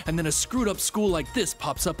schemes, and then a screwed up school like this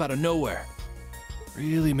pops up out of nowhere.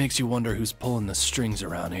 Really makes you wonder who's pulling the strings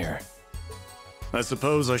around here. I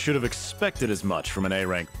suppose I should have expected as much from an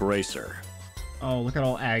A-rank bracer. Oh, look at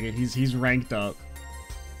all Agate. He's ranked up.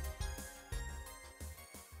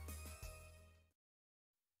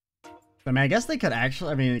 I mean, I guess they could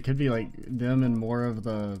actually, I mean, it could be like them and more of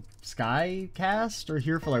the Sky cast or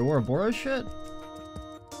here for like Ouroboros shit.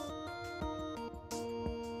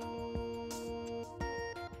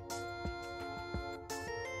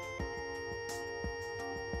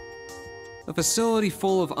 A facility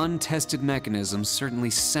full of untested mechanisms certainly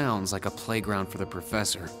sounds like a playground for the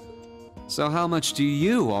professor. So how much do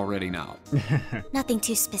you already know? Nothing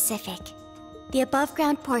too specific. The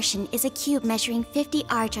above-ground portion is a cube measuring 50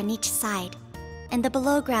 arch on each side, and the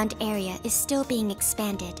below-ground area is still being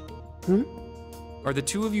expanded. Are the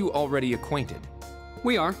two of you already acquainted?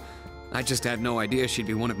 We are. I just had no idea she'd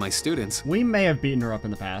be one of my students. We may have beaten her up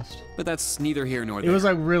in the past, but that's neither here nor there. It was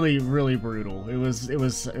like really, really brutal. It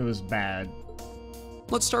was bad.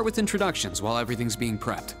 Let's start with introductions while everything's being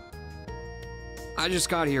prepped. I just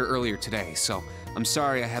got here earlier today, so I'm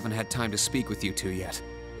sorry I haven't had time to speak with you two yet.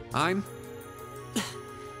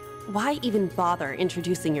 Why even bother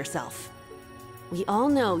introducing yourself? We all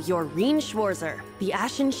know you're Rean Schwarzer, the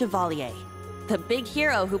Ashen Chevalier. The big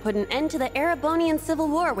hero who put an end to the Erebonian Civil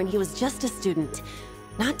War when he was just a student.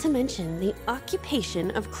 Not to mention the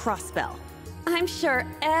occupation of Crossbell. I'm sure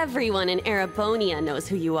everyone in Erebonia knows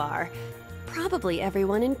who you are. Probably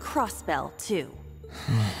everyone in Crossbell, too.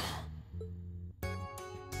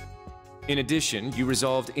 In addition, you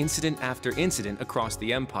resolved incident after incident across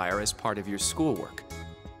the Empire as part of your schoolwork.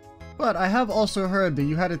 But I have also heard that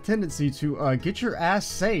you had a tendency to get your ass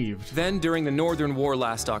saved. Then, during the Northern War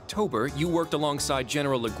last October, you worked alongside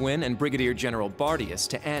General Le Guin and Brigadier General Bardius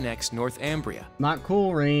to annex Northumbria. Not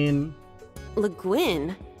cool, Rean. Le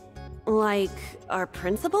Guin? Like, our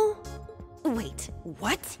principal? Wait,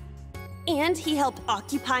 what? And he helped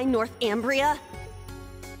occupy Northumbria?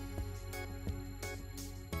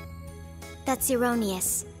 That's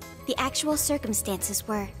erroneous. The actual circumstances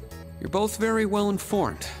were... You're both very well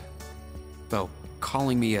informed. Though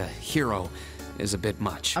calling me a hero is a bit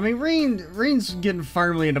much. I mean, Rean's getting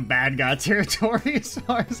firmly into bad guy territory as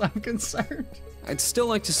far as I'm concerned. I'd still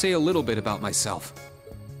like to say a little bit about myself.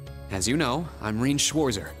 As you know, I'm Rean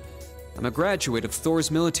Schwarzer. I'm a graduate of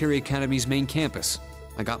Thor's Military Academy's main campus.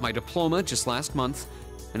 I got my diploma just last month,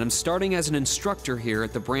 and I'm starting as an instructor here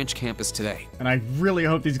at the branch campus today. And I really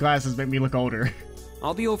hope these glasses make me look older.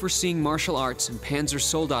 I'll be overseeing martial arts and Panzer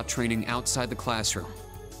Soldat training outside the classroom.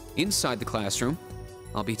 Inside the classroom,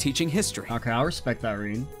 I'll be teaching history. Okay, I'll respect that,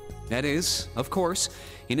 Rean. That is, of course,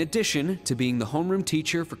 in addition to being the homeroom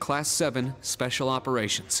teacher for Class 7 Special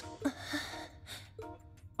Operations.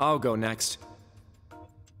 I'll go next.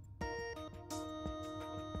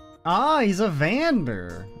 Ah, he's a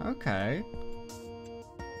Vander. Okay.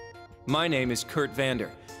 My name is Kurt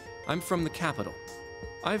Vander. I'm from the capital.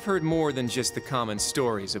 I've heard more than just the common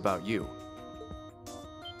stories about you.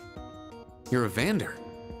 You're a Vander?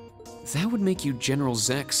 That would make you General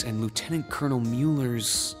Zex and Lieutenant Colonel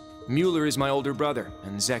Mueller's... Mueller is my older brother,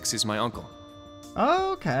 and Zex is my uncle.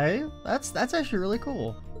 Oh, okay. That's actually really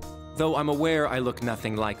cool. Though I'm aware I look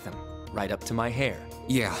nothing like them, right up to my hair.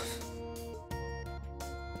 Yeah.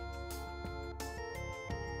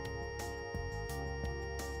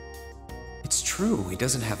 It's true, he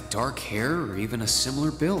doesn't have dark hair or even a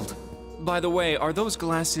similar build. By the way, are those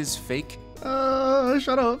glasses fake?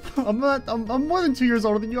 Shut up. I'm more than 2 years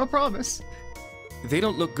older than you, I promise. They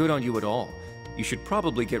don't look good on you at all. You should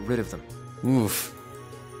probably get rid of them. Oof.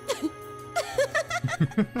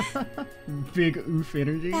 Big oof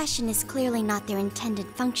energy. Fashion is clearly not their intended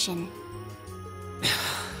function.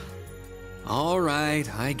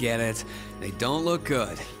 Alright, I get it. They don't look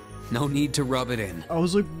good. No need to rub it in. I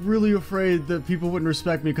was like really afraid that people wouldn't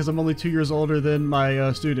respect me because I'm only 2 years older than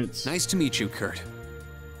my students. Nice to meet you, Kurt.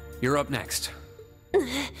 You're up next.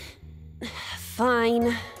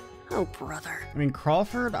 Fine. Oh, brother. I mean,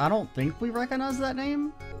 Crawford, I don't think we recognize that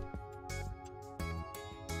name.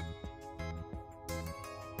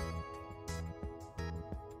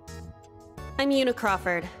 I'm Una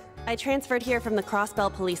Crawford. I transferred here from the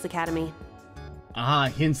Crossbell Police Academy.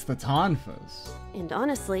 Ah, hence the Tonfas. And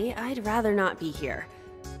honestly, I'd rather not be here.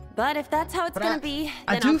 But if that's how it's gonna be, then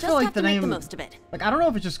I do I'll feel just like have the to make name, the most of it. Like, I don't know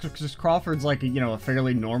if it's just Crawford's like, you know, a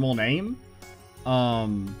fairly normal name.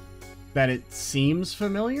 That it seems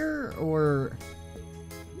familiar, or...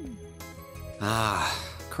 Ah,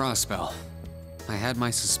 Crossbell. I had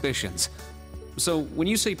my suspicions. So, when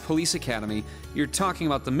you say police academy, you're talking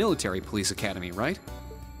about the military police academy, right?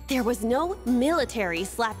 There was no military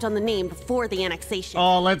slapped on the name before the annexation.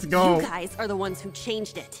 Oh, let's go. You guys are the ones who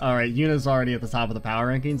changed it. Alright, Yuna's already at the top of the power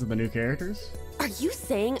rankings of the new characters. Are you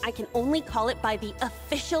saying I can only call it by the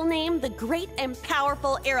official name the great and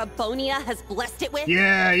powerful Erebonia has blessed it with?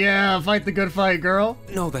 Yeah, fight the good fight, girl.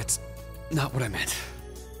 No, that's not what I meant.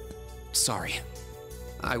 Sorry.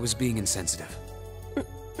 I was being insensitive.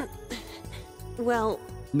 Well,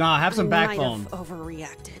 nah, have some I backbone. might have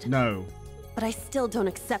overreacted. No. But I still don't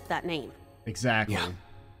accept that name. Exactly. Yeah.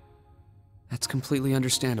 That's completely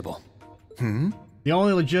understandable. The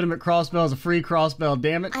only legitimate Crossbell is a free Crossbell,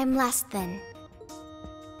 damn it. I'm last then.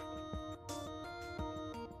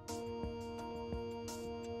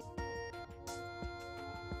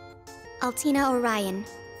 Altina Orion,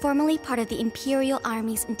 formerly part of the Imperial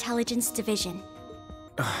Army's Intelligence Division.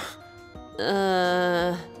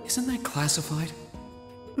 Isn't that classified?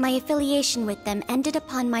 My affiliation with them ended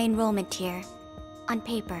upon my enrollment here. On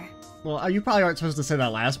paper. Well, you probably aren't supposed to say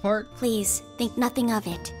that last part. Please, think nothing of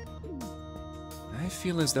it. I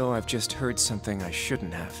feel as though I've just heard something I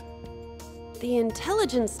shouldn't have. The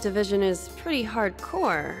Intelligence Division is pretty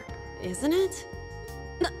hardcore, isn't it?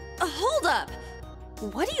 Hold up!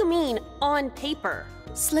 What do you mean, on paper?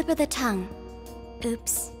 Slip of the tongue.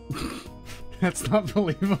 Oops. That's not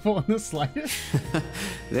believable in the slightest.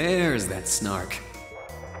 There's that snark.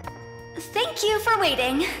 Thank you for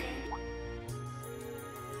waiting.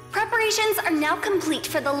 Preparations are now complete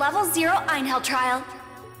for the Level 0 Einhell trial.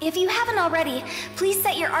 If you haven't already, please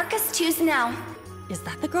set your Arcus 2s now. Is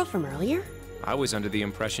that the girl from earlier? I was under the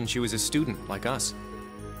impression she was a student, like us.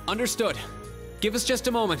 Understood. Give us just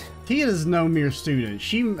a moment. Tia is no mere student.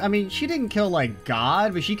 She didn't kill, like,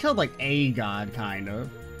 God, but she killed, like, a God, kind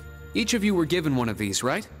of. Each of you were given one of these,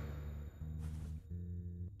 right?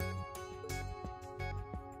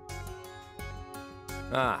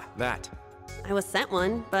 Ah, that. I was sent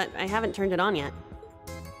one, but I haven't turned it on yet.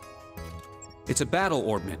 It's a battle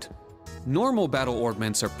orbment. Normal battle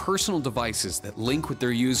orbments are personal devices that link with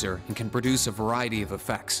their user and can produce a variety of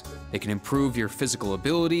effects. They can improve your physical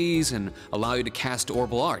abilities and allow you to cast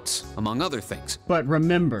orbal arts, among other things. But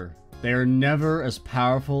remember, they are never as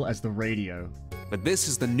powerful as the radio. But this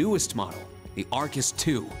is the newest model, the Arcus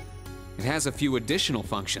 2. It has a few additional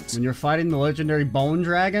functions. When you're fighting the legendary Bone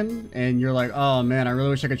Dragon, and you're like, oh man, I really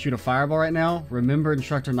wish I could shoot a fireball right now, remember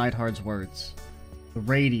Instructor Neidhardt's words. The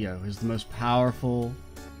radio is the most powerful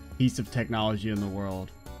piece of technology in the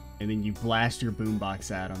world. And then you blast your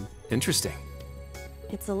boombox at him. Interesting.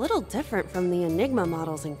 It's a little different from the Enigma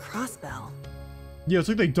models in Crossbell. Yeah, it's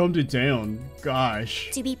like they dumbed it down.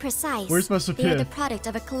 Gosh. To be precise, Where's my they are the Pith? product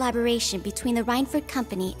of a collaboration between the Reinford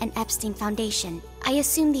Company and Epstein Foundation. I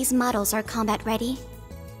assume these models are combat ready?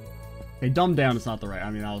 Hey, dumbed down is not the right.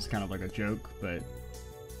 I mean, that was kind of like a joke, but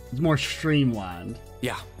it's more streamlined.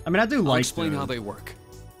 Yeah. I mean, I do I'll like explain how they work.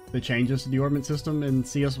 The changes to the orbit system in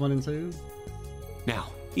CS1 and 2.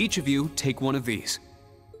 Now, each of you take one of these.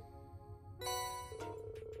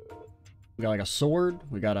 We got like a sword.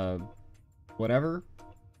 We got a whatever.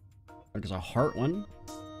 There's a heart one.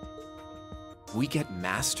 We get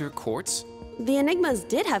Master Quartz? The Enigmas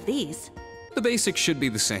did have these. The basics should be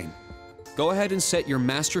the same. Go ahead and set your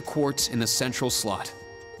Master Quartz in the central slot.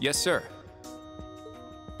 Yes, sir.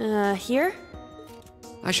 Here?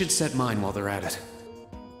 I should set mine while they're at it.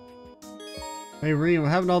 Hey Rean, what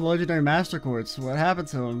happened to all the legendary Master Quartz? What happened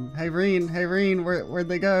to them? Hey Rean, where'd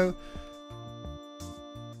they go?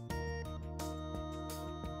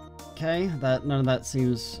 Okay, none of that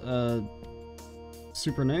seems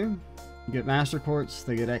super new. You get Master Quartz,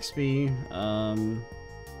 they get XP,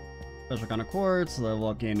 special kind of quartz, level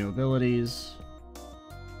up, gain new abilities.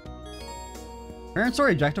 Parent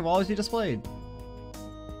story objective will always be displayed.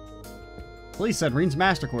 Police said Rean's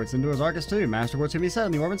Master Quartz into his Arcus 2. Master Quartz can be set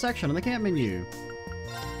in the orbit section in the camp menu.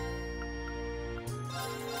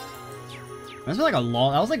 That's like that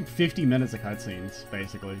was like 50 minutes of cutscenes,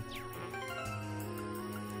 basically.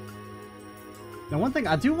 Now, one thing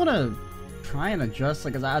I do want to try and adjust,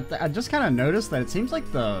 like, 'cause I just kind of noticed that it seems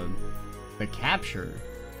like the capture,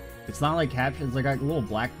 it's not like capture, it's like little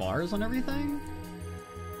black bars on everything.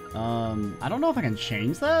 I don't know if I can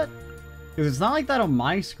change that, because it's not like that on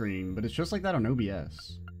my screen, but it's just like that on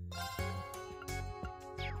OBS.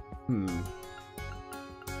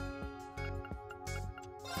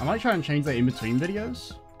 I might try and change that in between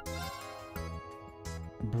videos.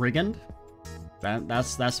 brigand.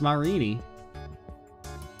 That's my Reanie.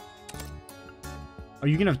 Oh,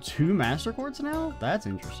 you can have 2 Master Quartz now? That's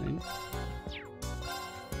interesting.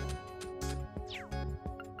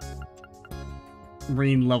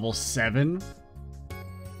 Rean level 7?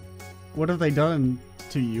 What have they done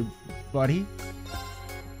to you, buddy?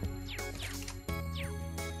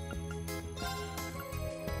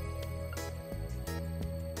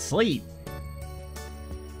 Sleep.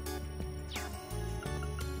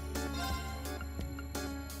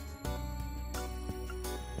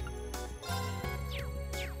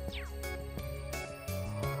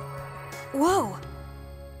 Whoa!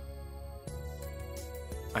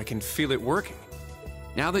 I can feel it working.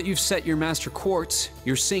 Now that you've set your Master Quartz,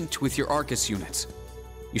 you're synced with your Arcus units.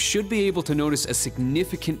 You should be able to notice a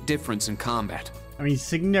significant difference in combat. I mean,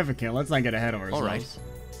 significant. Let's not get ahead of ourselves. All right.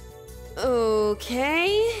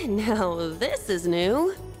 Okay, now this is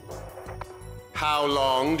new. How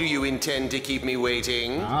long do you intend to keep me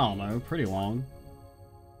waiting? I don't know, pretty long.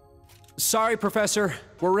 Sorry, Professor.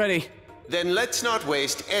 We're ready. Then let's not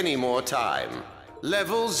waste any more time.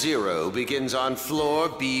 Level 0 begins on floor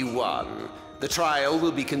B1. The trial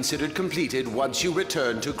will be considered completed once you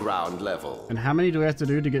return to ground level. And how many do we have to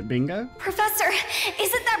do to get bingo? Professor,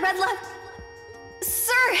 isn't that red love?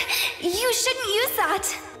 Sir, you shouldn't use that.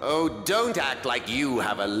 Oh, don't act like you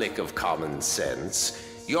have a lick of common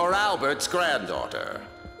sense. You're Albert's granddaughter.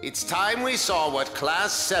 It's time we saw what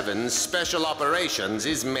Class 7's Special Operations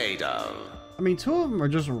is made of. I mean, 2 of them are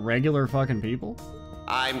just regular fucking people.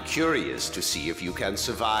 I'm curious to see if you can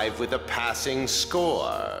survive with a passing score.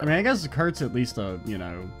 I mean, I guess Kurt's at least a, you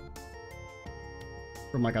know,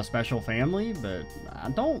 from like a special family, but I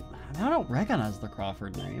don't recognize the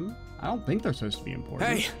Crawford name. I don't think they're supposed to be important.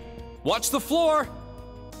 Hey, watch the floor!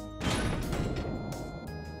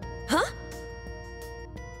 Huh?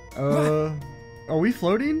 Are we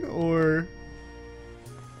floating, or...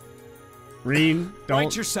 Rean, don't...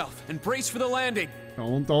 Right yourself and brace for the landing.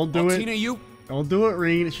 Don't do it. Tina, you... Don't do it,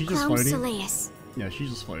 Rean. She's just floating. Soleus. Yeah, she's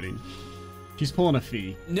just floating. She's pulling a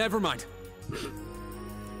fee. Never mind.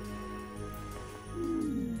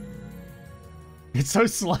 It's so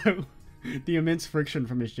slow. The immense friction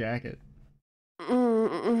from his jacket.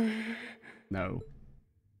 No.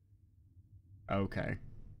 Okay.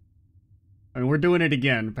 I mean, we're doing it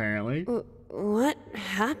again, apparently. What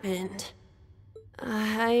happened?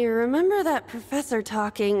 I remember that professor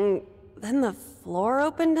talking, then the floor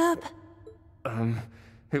opened up.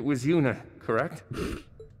 It was Yuna, correct?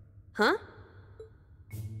 Huh?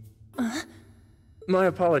 My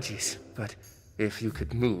apologies, but if you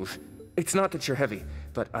could move. It's not that you're heavy,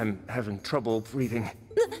 but I'm having trouble breathing.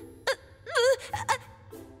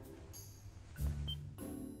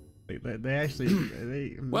 They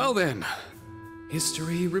actually... Well then,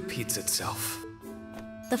 history repeats itself.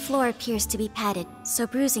 The floor appears to be padded, so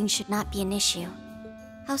bruising should not be an issue.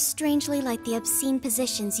 How strangely like the obscene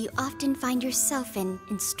positions you often find yourself in,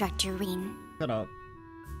 Instructor Rean. Shut up.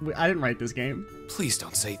 I didn't write this game. Please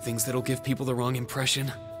don't say things that'll give people the wrong impression.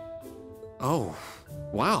 Oh,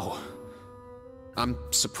 wow. I'm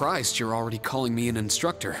surprised you're already calling me an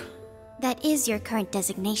instructor. That is your current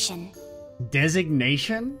designation.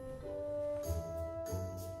 Designation?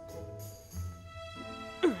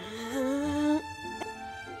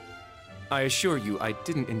 I assure you, I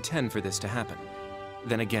didn't intend for this to happen.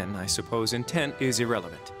 Then again, I suppose intent is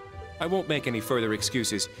irrelevant. I won't make any further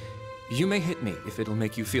excuses. You may hit me if it'll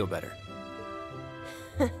make you feel better.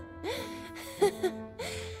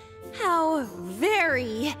 How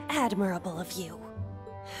very admirable of you.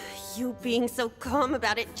 You being so calm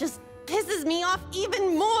about it just pisses me off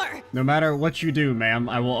even more. No matter what you do, ma'am,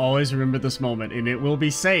 I will always remember this moment, and it will be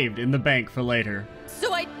saved in the bank for later.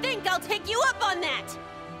 So I think I'll take you up on that.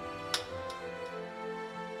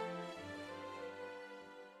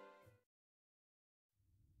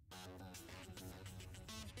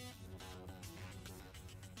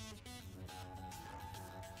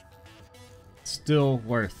 Still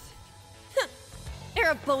worth.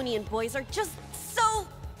 Erebonian boys are just so...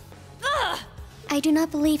 Ugh! I do not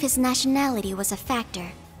believe his nationality was a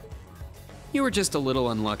factor. You were just a little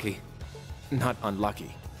unlucky. Not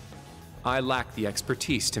unlucky. I lack the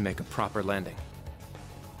expertise to make a proper landing.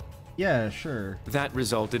 Yeah, sure. That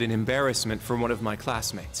resulted in embarrassment for one of my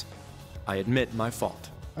classmates. I admit my fault.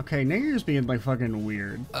 Okay, now you're just being like fucking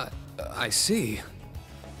weird. I see.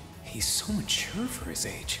 He's so mature for his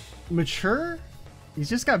age. Mature? He's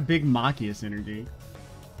just got big Machias energy.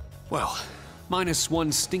 Well, minus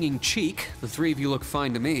one stinging cheek, the 3 of you look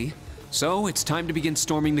fine to me. So it's time to begin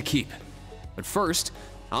storming the keep. But first,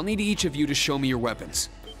 I'll need each of you to show me your weapons.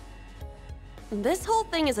 This whole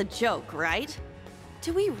thing is a joke, right?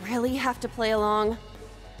 Do we really have to play along?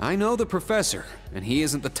 I know the professor, and he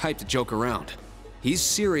isn't the type to joke around. He's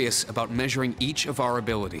serious about measuring each of our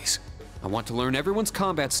abilities. I want to learn everyone's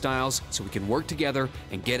combat styles so we can work together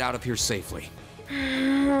and get out of here safely.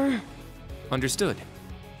 Understood.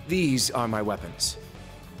 These are my weapons.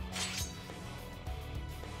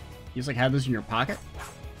 You just like had this in your pocket?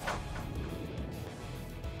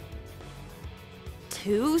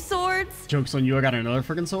 2 swords? Joke's on you, I got another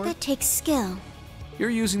freaking sword? That takes skill. You're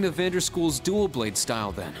using the Vanderschool's dual blade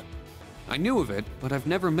style then. I knew of it, but I've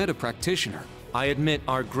never met a practitioner. I admit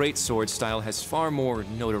our great sword style has far more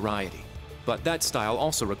notoriety, but that style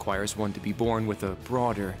also requires one to be born with a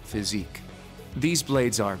broader physique. These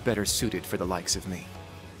blades are better suited for the likes of me.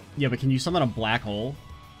 Yeah, but can you summon a black hole?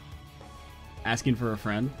 Asking for a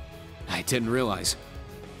friend? I didn't realize.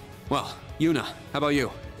 Well, Yuna, how about you?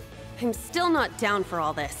 I'm still not down for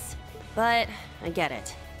all this, but I get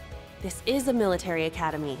it. This is a military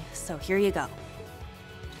academy, so here you go.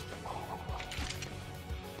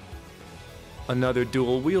 Another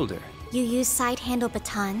dual wielder. You use side-handle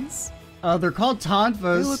batons? They're called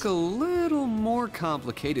tonfas. They look a little more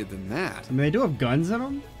complicated than that. I mean, they do have guns in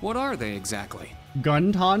them? What are they exactly?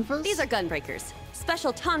 Gun tonfas? These are gunbreakers.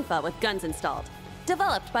 Special tonfa with guns installed.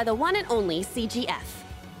 Developed by the one and only CGF.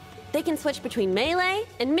 They can switch between melee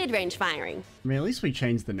and mid-range firing. I mean, at least we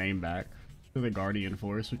changed the name back to the Guardian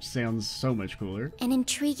Force, which sounds so much cooler. An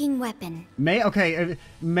intriguing weapon. Okay,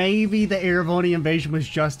 maybe the Ereboni invasion was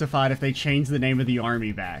justified if they changed the name of the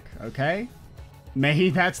army back, okay? Maybe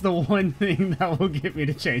that's the one thing that will get me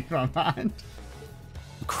to change my mind.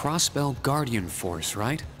 Crossbell Guardian Force,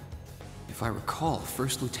 right? If I recall,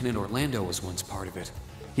 First Lieutenant Orlando was once part of it.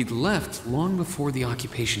 He'd left long before the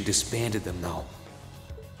occupation disbanded them, though.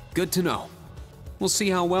 Good to know. We'll see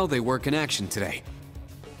how well they work in action today.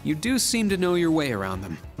 You do seem to know your way around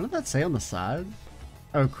them. What did that say on the side?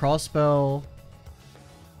 Oh, Crossbell.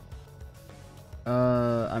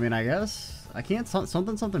 I mean, I guess I can't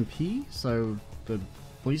something P. So the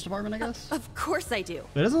police department, I guess. Of course I do.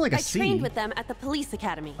 But it isn't like a I C. trained with them at the police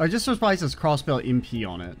academy. Oh, it just probably says Crossbell MP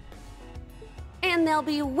on it. And they'll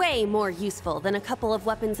be way more useful than a couple of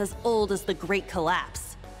weapons as old as the Great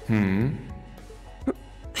Collapse.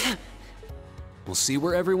 We'll see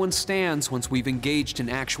where everyone stands once we've engaged in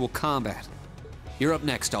actual combat. You're up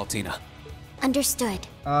next, Altina. Understood.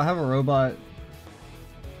 I have a robot.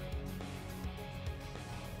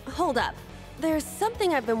 Hold up. There's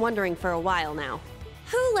something I've been wondering for a while now.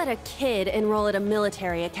 Who let a kid enroll at a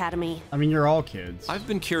military academy? I mean, you're all kids. I've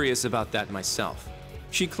been curious about that myself.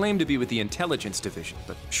 She claimed to be with the intelligence division,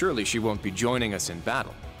 but surely she won't be joining us in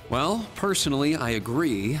battle. Well, personally, I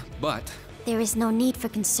agree, but... There is no need for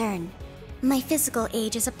concern. My physical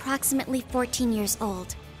age is approximately 14 years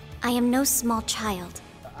old. I am no small child.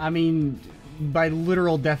 I mean, by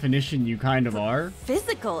literal definition, you kind of are.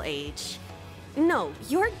 Physical age? No,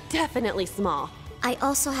 you're definitely small. I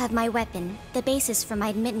also have my weapon, the basis for my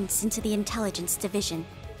admittance into the intelligence division.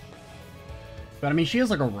 But I mean, she is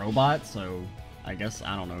like a robot, so I guess,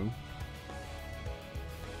 I don't know.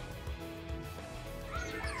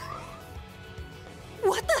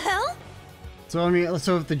 What the hell? So, I mean,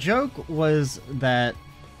 so if the joke was that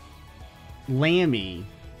Lammy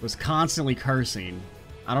was constantly cursing,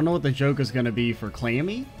 I don't know what the joke is going to be for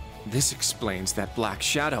Clammy. This explains that black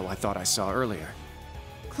shadow I thought I saw earlier.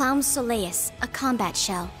 Clown Soleus, a combat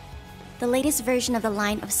shell. The latest version of the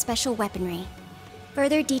line of special weaponry.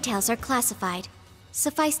 Further details are classified.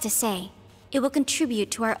 Suffice to say, it will contribute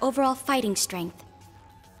to our overall fighting strength.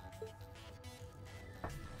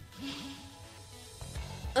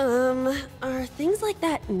 Are things like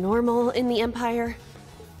that normal in the Empire?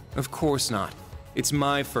 Of course not. It's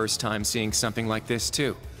my first time seeing something like this,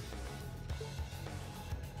 too.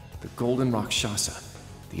 The Golden Rakshasa,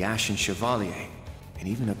 the Ashen Chevalier, and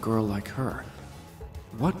even a girl like her.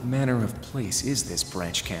 What manner of place is this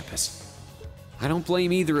branch campus? I don't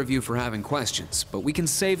blame either of you for having questions, but we can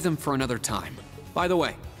save them for another time. By the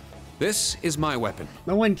way, this is my weapon.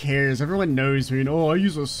 No one cares. Everyone knows me. Oh, I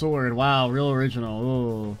use a sword. Wow, real original.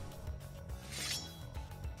 Oh.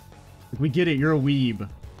 We get it. You're a weeb.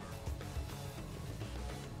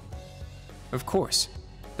 Of course.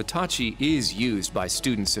 The Tachi is used by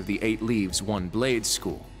students of the 8 Leaves, 1 Blade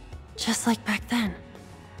school. Just like back then.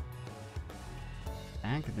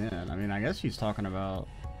 Back then? I mean, I guess she's talking about...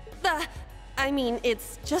 I mean,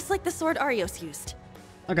 it's just like the sword Arios used.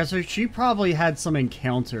 Okay, so she probably had some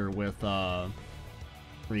encounter with,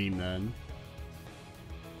 Rean then.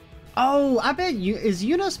 Oh, I bet is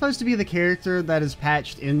Yuna supposed to be the character that is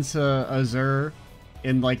patched into Azure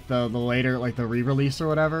in, like, the later, like, the re-release or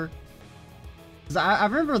whatever? 'Cause I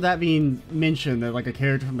remember that being mentioned, that like a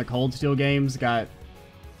character from the Cold Steel games got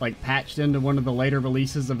like patched into one of the later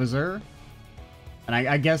releases of Azure. And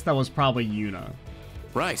I guess that was probably Yuna.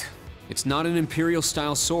 Right. It's not an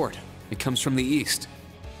Imperial-style sword. It comes from the East.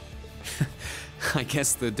 I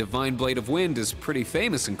guess the Divine Blade of Wind is pretty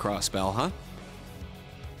famous in Crossbell, huh?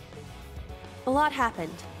 A lot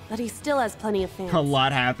happened, but he still has plenty of fans. A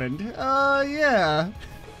lot happened. Yeah.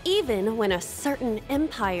 Even when a certain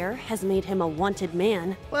empire has made him a wanted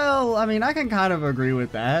man. Well, I mean, I can kind of agree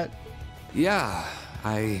with that. Yeah,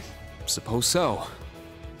 I suppose so.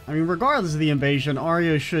 I mean, regardless of the invasion,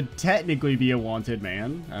 Arya should technically be a wanted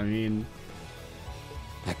man. I mean...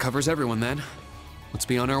 That covers everyone then. Let's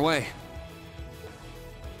be on our way.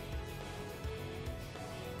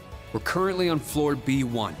 We're currently on floor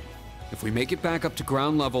B1. If we make it back up to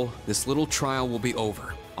ground level, this little trial will be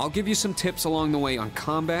over. I'll give you some tips along the way on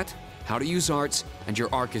combat, how to use arts, and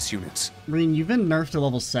your Arcus units. Rean, you've been nerfed to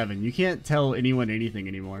level 7. You can't tell anyone anything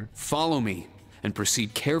anymore. Follow me, and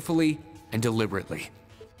proceed carefully and deliberately.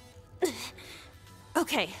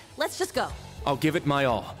 Okay, let's just go. I'll give it my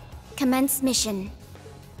all. Commence mission.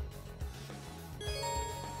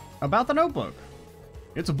 About the notebook.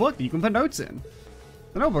 It's a book that you can put notes in.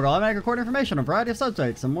 The notebook will automatically record information on a variety of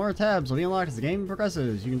subjects, and more tabs will be unlocked as the game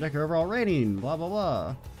progresses. You can check your overall rating, blah blah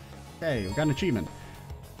blah. Okay, we've got an achievement.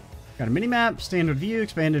 Got a mini-map, standard view,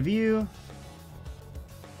 expanded view.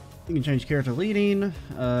 You can change character leading. You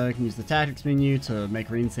can use the tactics menu to make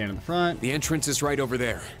Rean stand in the front. The entrance is right over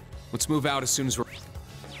there. Let's move out as soon as we're...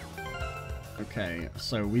 Okay,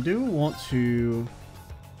 so we do want to...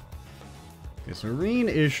 Okay, so Rean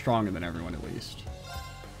is stronger than everyone at least.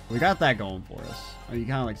 We got that going for us. Oh, you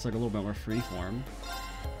kind of like, it's like a little bit more freeform.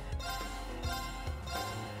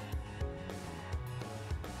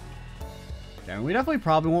 Okay, we definitely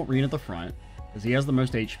probably want Rean at the front, because he has the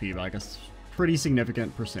most HP by like a pretty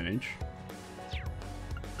significant percentage.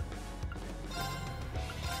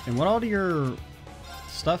 And what all do your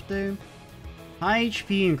stuff do? High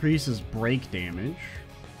HP increases break damage.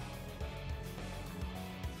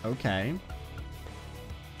 Okay.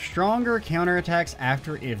 Stronger counterattacks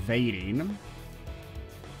after evading.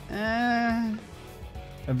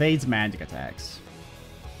 Evades magic attacks.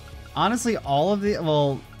 Honestly, all of the...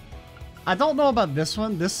 Well, I don't know about this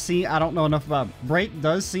one. I don't know enough about... Break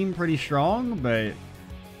does seem pretty strong, but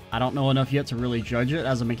I don't know enough yet to really judge it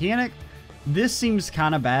as a mechanic. This seems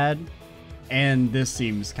kind of bad, and this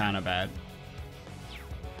seems kind of bad.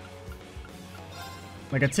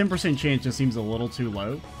 Like a 10% chance just seems a little too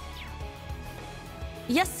low.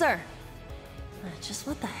 Yes, sir. Just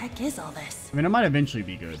what the heck is all this? I mean, it might eventually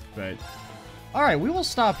be good, but... Alright, we will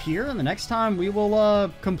stop here, and the next time we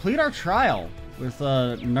will complete our trial with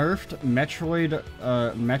nerfed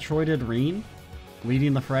Metroided Rean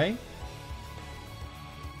leading the fray.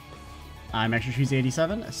 I'm Extra Cheesy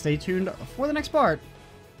 87. Stay tuned for the next part,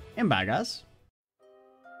 and bye, guys.